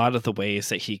see a lot of the ways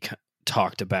that he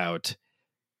talked about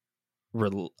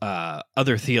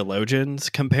other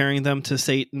theologians comparing them to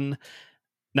Satan,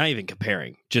 not even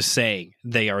comparing, just saying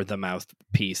they are the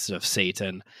mouthpiece of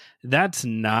Satan. That's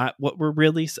not what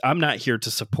I'm not here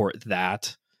to support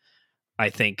that. I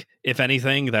think, if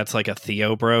anything, that's like a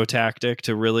theobro tactic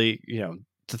to really,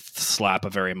 to slap a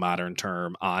very modern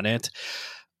term on it.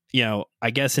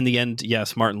 I guess in the end,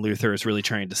 yes, Martin Luther is really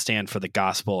trying to stand for the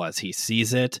gospel as he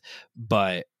sees it.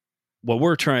 But what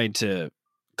we're trying to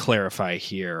clarify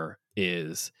here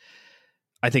is,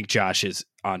 I think Josh is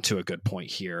onto a good point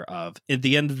here of, at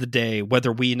the end of the day,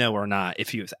 whether we know or not, if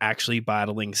he was actually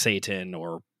battling Satan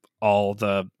or all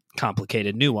the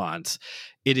complicated nuance,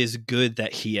 it is good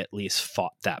that he at least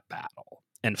fought that battle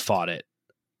and fought it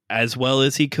as well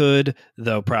as he could,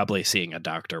 though probably seeing a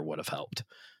doctor would have helped.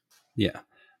 Yeah.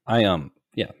 Martin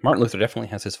Luther definitely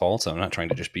has his faults. I'm not trying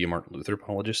to just be a Martin Luther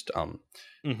apologist.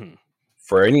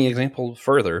 For any example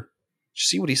further,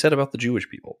 see what he said about the Jewish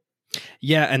people.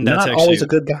 Yeah, and that's not always a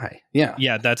good guy.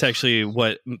 Yeah, that's actually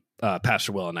what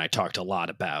Pastor Will and I talked a lot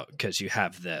about, because you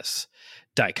have this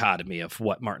dichotomy of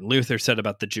what Martin Luther said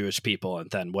about the Jewish people and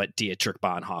then what Dietrich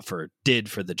Bonhoeffer did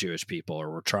for the Jewish people, or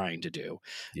were trying to do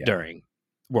during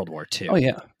World War II. Oh,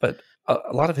 yeah, but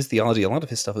a lot of his theology, a lot of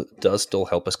his stuff does still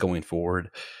help us going forward.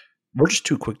 We're just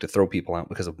too quick to throw people out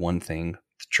because of one thing.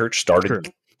 The church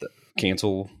started the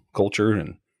cancel culture,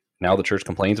 and now the church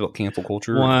complains about cancel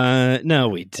culture. What? No,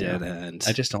 we didn't.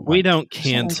 I just don't. We don't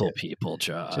cancel people,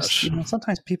 Josh. Just,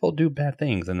 sometimes people do bad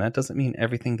things, and that doesn't mean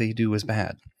everything they do is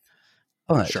bad.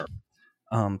 But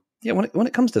when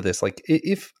it comes to this, like,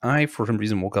 if I for some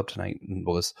reason woke up tonight and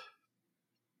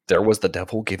there was the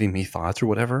devil giving me thoughts or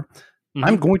whatever,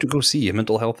 I'm going to go see a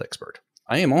mental health expert.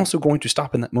 I am also going to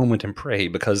stop in that moment and pray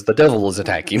because the devil is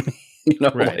attacking me.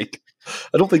 Like,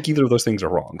 I don't think either of those things are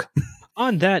wrong.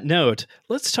 On that note,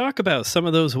 let's talk about some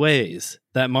of those ways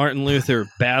that Martin Luther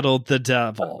battled the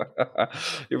devil.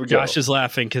 Here we go. Josh is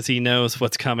laughing because he knows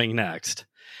what's coming next.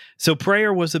 So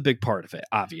prayer was a big part of it,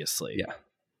 obviously. Yeah.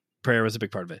 Prayer was a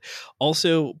big part of it.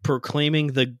 Also, proclaiming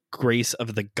the grace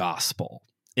of the gospel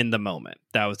in the moment.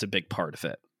 That was a big part of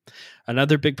it.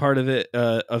 Another big part of it,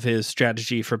 of his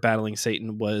strategy for battling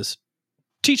Satan, was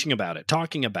teaching about it,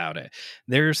 talking about it.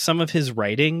 There's some of his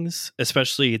writings,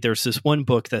 especially there's this one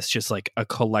book that's just like a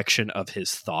collection of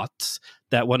his thoughts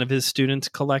that one of his students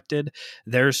collected.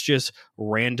 There's just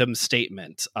random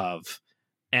statements of,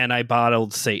 and I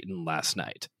battled Satan last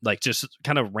night. Like, just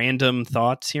kind of random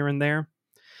thoughts here and there.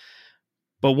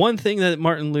 But one thing that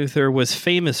Martin Luther was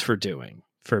famous for doing,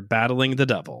 for battling the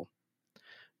devil,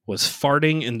 was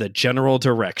farting in the general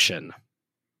direction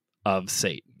of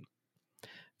Satan.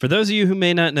 For those of you who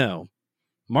may not know,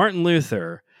 Martin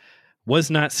Luther was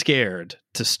not scared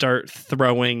to start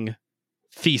throwing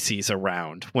feces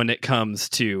around when it comes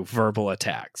to verbal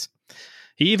attacks.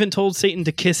 He even told Satan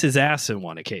to kiss his ass on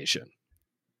one occasion.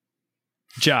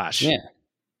 Josh,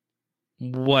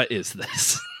 what is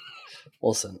this?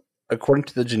 Listen, according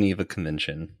to the Geneva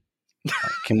Convention,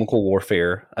 chemical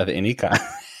warfare of any kind.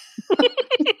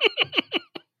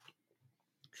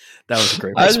 That was a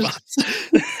great response.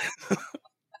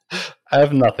 I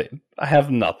have nothing.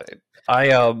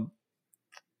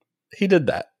 He did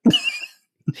that.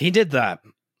 He did that.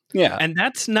 Yeah. And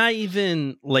that's not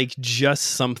even like just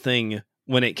something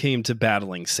when it came to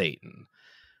battling Satan.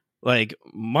 Like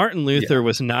Martin Luther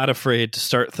was not afraid to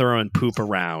start throwing poop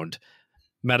around,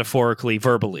 metaphorically,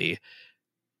 verbally,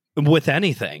 with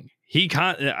anything.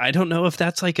 I don't know if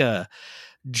that's like a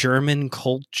German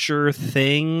culture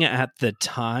thing at the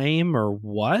time or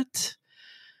what.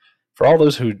 For all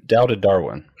those who doubted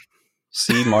Darwin,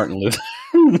 see Martin Luther.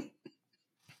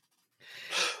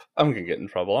 I'm going to get in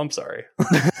trouble. I'm sorry.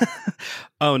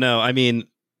 Oh, no. I mean,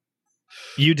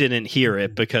 you didn't hear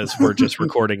it because we're just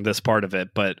recording this part of it.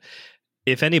 But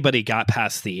if anybody got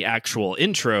past the actual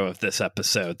intro of this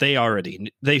episode,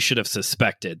 they should have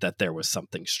suspected that there was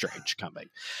something strange coming.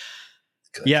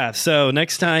 Good. Yeah. So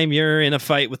next time you're in a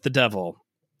fight with the devil,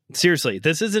 seriously,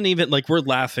 this isn't even like we're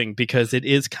laughing because it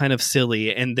is kind of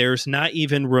silly. And there's not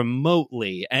even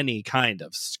remotely any kind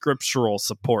of scriptural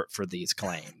support for these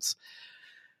claims.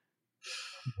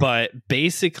 But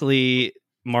basically,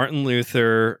 Martin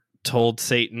Luther told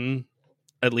Satan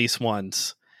at least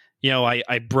once,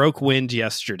 I broke wind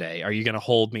yesterday. Are you going to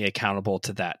hold me accountable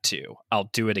to that too? I'll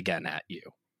do it again at you.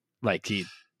 Like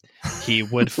he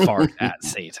would fart at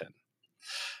Satan.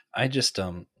 I just,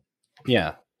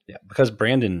 because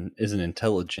Brandon is an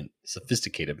intelligent,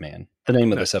 sophisticated man. The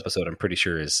name of this episode, I'm pretty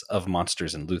sure, is Of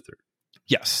Monsters and Luther.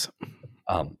 Yes.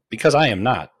 Because I am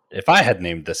not. If I had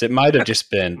named this, it might have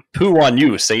just been "Poo on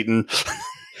You, Satan."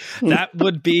 That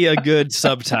would be a good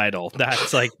subtitle.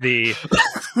 That's like the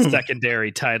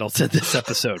secondary title to this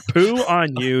episode. "Poo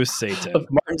on You, Satan." Of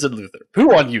Martins and Luther.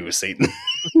 "Poo on You, Satan."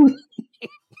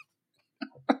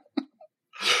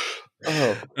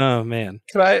 Oh man.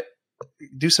 Can I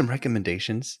do some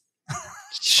recommendations?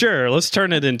 Sure. Let's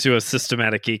turn it into a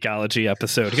systematic ecology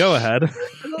episode. Go ahead.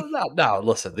 No,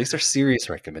 listen. These are serious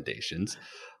recommendations.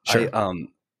 Sure.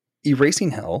 Erasing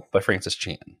Hell by Francis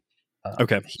Chan.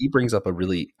 Okay. He brings up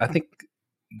I think,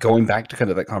 going back to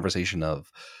kind of that conversation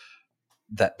of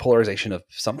that polarization of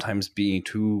sometimes being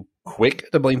too quick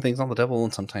to blame things on the devil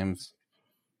and sometimes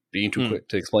being too quick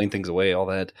to explain things away, all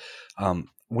that.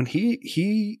 When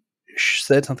he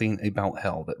said something about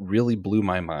hell that really blew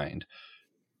my mind.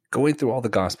 Going through all the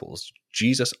Gospels,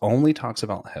 Jesus only talks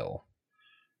about hell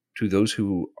to those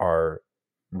who are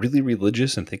really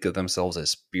religious and think of themselves as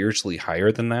spiritually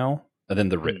higher than thou, and then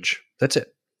the rich. That's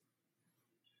it.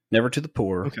 Never to the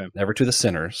poor, never to the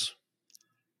sinners,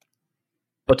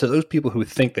 but to those people who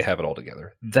think they have it all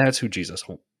together. That's who Jesus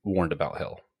warned about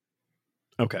hell.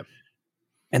 Okay.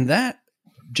 And that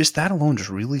alone just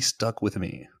really stuck with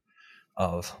me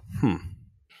of,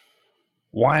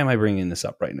 why am I bringing this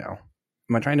up right now?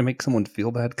 Am I trying to make someone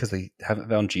feel bad because they haven't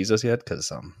found Jesus yet?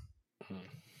 Because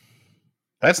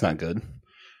that's not good.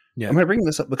 Yeah. Am I bringing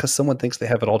this up because someone thinks they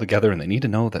have it all together and they need to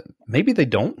know that maybe they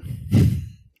don't?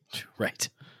 Right.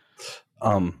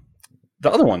 The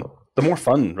other one, the more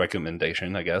fun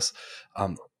recommendation, I guess,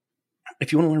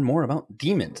 if you want to learn more about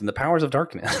demons and the powers of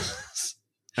darkness.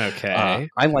 Okay.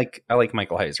 I like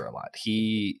Michael Heiser a lot.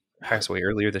 He passed away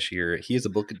earlier this year. He has a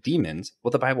book, Demons,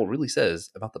 what the Bible really says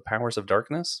about the powers of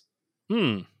darkness.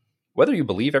 Whether you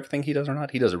believe everything he does or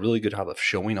not, he does a really good job of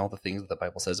showing all the things that the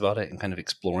Bible says about it and kind of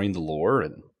exploring the lore.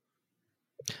 And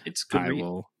it's good.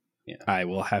 I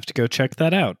will have to go check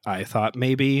that out. I thought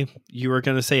maybe you were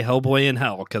going to say Hellboy in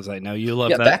Hell because I know you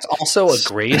love that. That's also a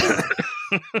great.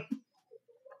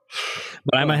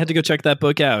 But I might have to go check that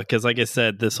book out because, like I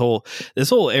said, this whole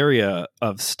area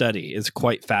of study is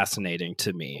quite fascinating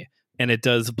to me, and it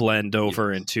does blend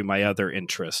over into my other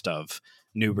interest of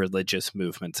new religious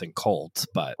movements and cults.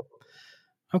 But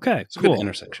okay, it's cool. A good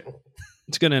intersection.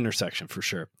 It's a good intersection for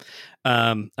sure.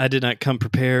 I did not come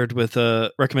prepared with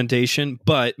a recommendation,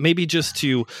 but maybe just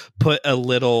to put a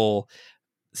little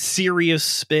serious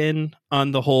spin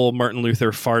on the whole Martin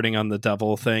Luther farting on the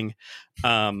devil thing.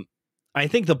 I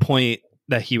think the point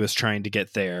that he was trying to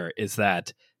get there is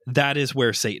that is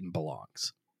where Satan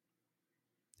belongs.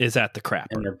 Is at the crapper.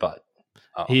 In their butt.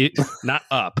 Oh. He not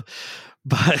up,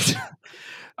 but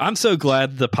I'm so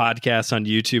glad the podcast on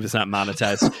YouTube is not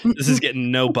monetized. This is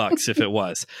getting no bucks if it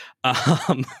was.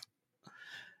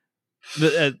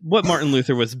 what Martin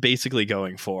Luther was basically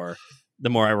going for, the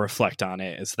more I reflect on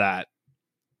it, is that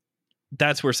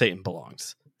that's where Satan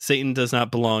belongs. Satan does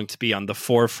not belong to be on the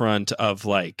forefront of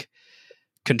like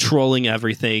controlling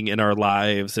everything in our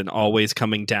lives and always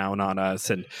coming down on us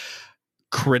and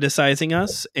criticizing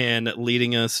us and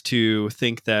leading us to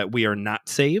think that we are not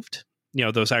saved. You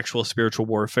know, those actual spiritual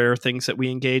warfare things that we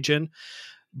engage in,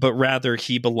 but rather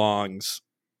he belongs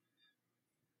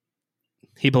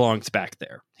back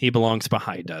there. He belongs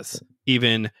behind us,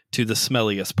 even to the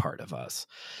smelliest part of us.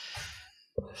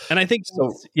 And I think,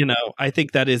 I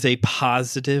think that is a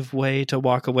positive way to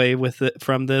walk away with it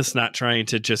from this, not trying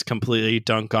to just completely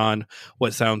dunk on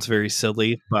what sounds very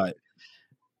silly, but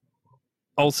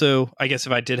also, I guess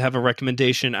if I did have a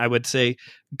recommendation, I would say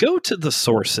go to the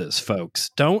sources, folks.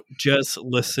 Don't just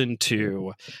listen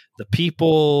to the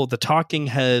people, the talking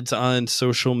heads on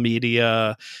social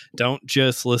media. Don't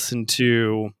just listen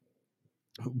to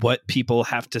what people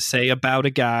have to say about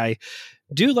a guy.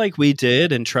 Do like we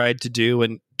did and tried to do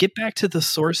and get back to the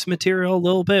source material a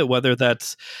little bit, whether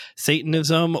that's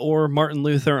Satanism or Martin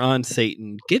Luther on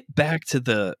Satan. Get back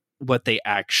to what they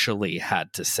actually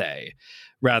had to say,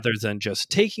 rather than just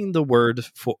taking the word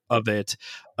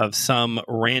of some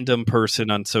random person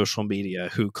on social media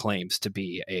who claims to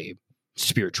be a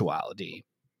spirituality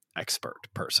expert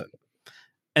person.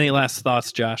 Any last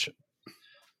thoughts, Josh?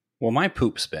 Well, my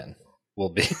poop spin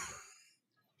will be,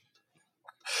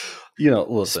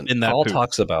 listen, Paul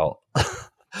talks about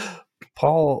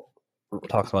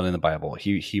in the Bible,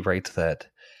 he writes that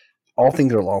all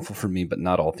things are lawful for me, but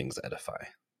not all things edify.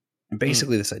 And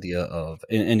basically this idea of,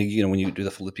 and when you do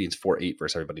the Philippians 4:8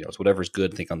 verse, everybody knows, whatever's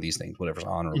good, think on these things, whatever's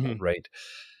honorable, right?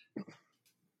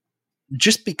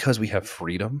 Just because we have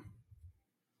freedom,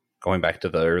 going back to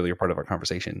the earlier part of our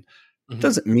conversation,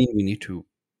 doesn't mean we need to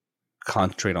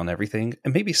concentrate on everything.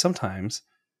 And maybe sometimes,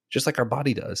 just like our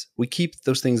body does, we keep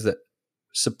those things that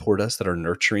support us, that are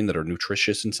nurturing, that are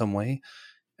nutritious in some way,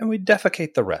 and we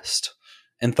defecate the rest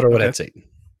and throw it at Satan.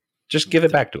 Just give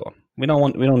it back to him. We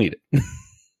don't need it.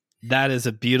 That is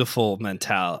a beautiful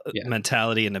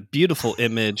mentality and a beautiful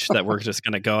image that we're just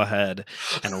going to go ahead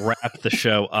and wrap the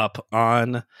show up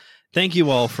on. Thank you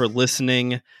all for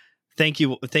listening. Thank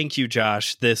you,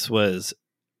 Josh. This was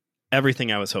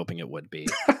everything I was hoping it would be.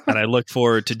 And I look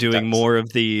forward to doing more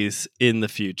of these in the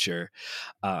future.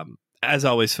 As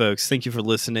always, folks, thank you for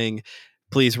listening.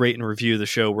 Please rate and review the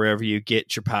show wherever you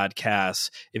get your podcasts.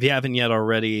 If you haven't yet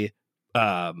already,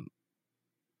 do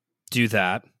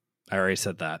that. I already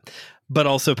said that. But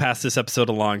also pass this episode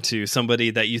along to somebody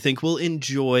that you think will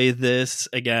enjoy this.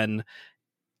 Again,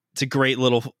 it's a great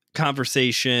little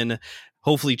conversation,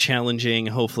 hopefully challenging,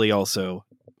 hopefully also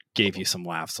gave you some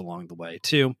laughs along the way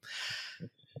too.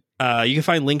 You can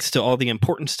find links to all the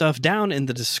important stuff down in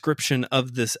the description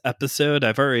of this episode.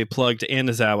 I've already plugged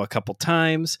Anazao a couple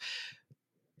times.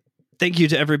 Thank you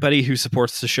to everybody who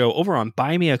supports the show over on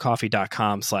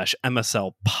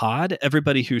buymeacoffee.com/MSLpod.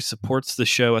 Everybody who supports the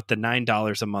show at the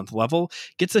 $9 a month level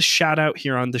gets a shout out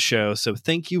here on the show. So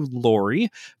thank you, Lori,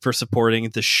 for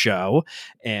supporting the show.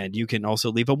 And you can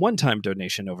also leave a one-time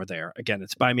donation over there. Again,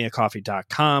 it's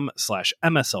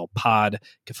buymeacoffee.com/MSLpod. You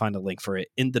can find a link for it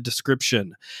in the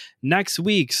description. Next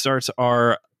week starts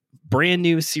our brand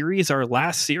new series, our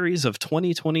last series of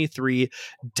 2023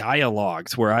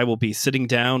 dialogues, where I will be sitting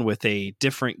down with a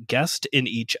different guest in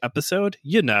each episode,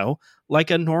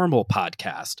 like a normal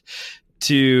podcast,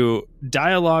 to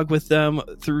dialogue with them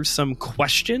through some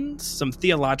questions, some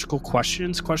theological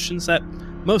questions that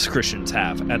most Christians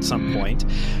have at some point.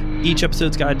 Each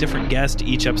episode's got a different guest.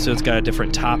 Each episode's got a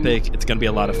different topic. It's going to be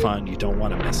a lot of fun. You don't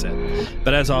want to miss it.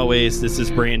 But as always, this is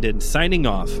Brandon signing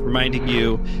off, reminding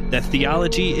you that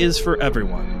theology is for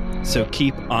everyone. So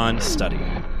keep on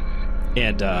studying.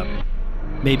 And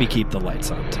maybe keep the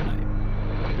lights on tonight.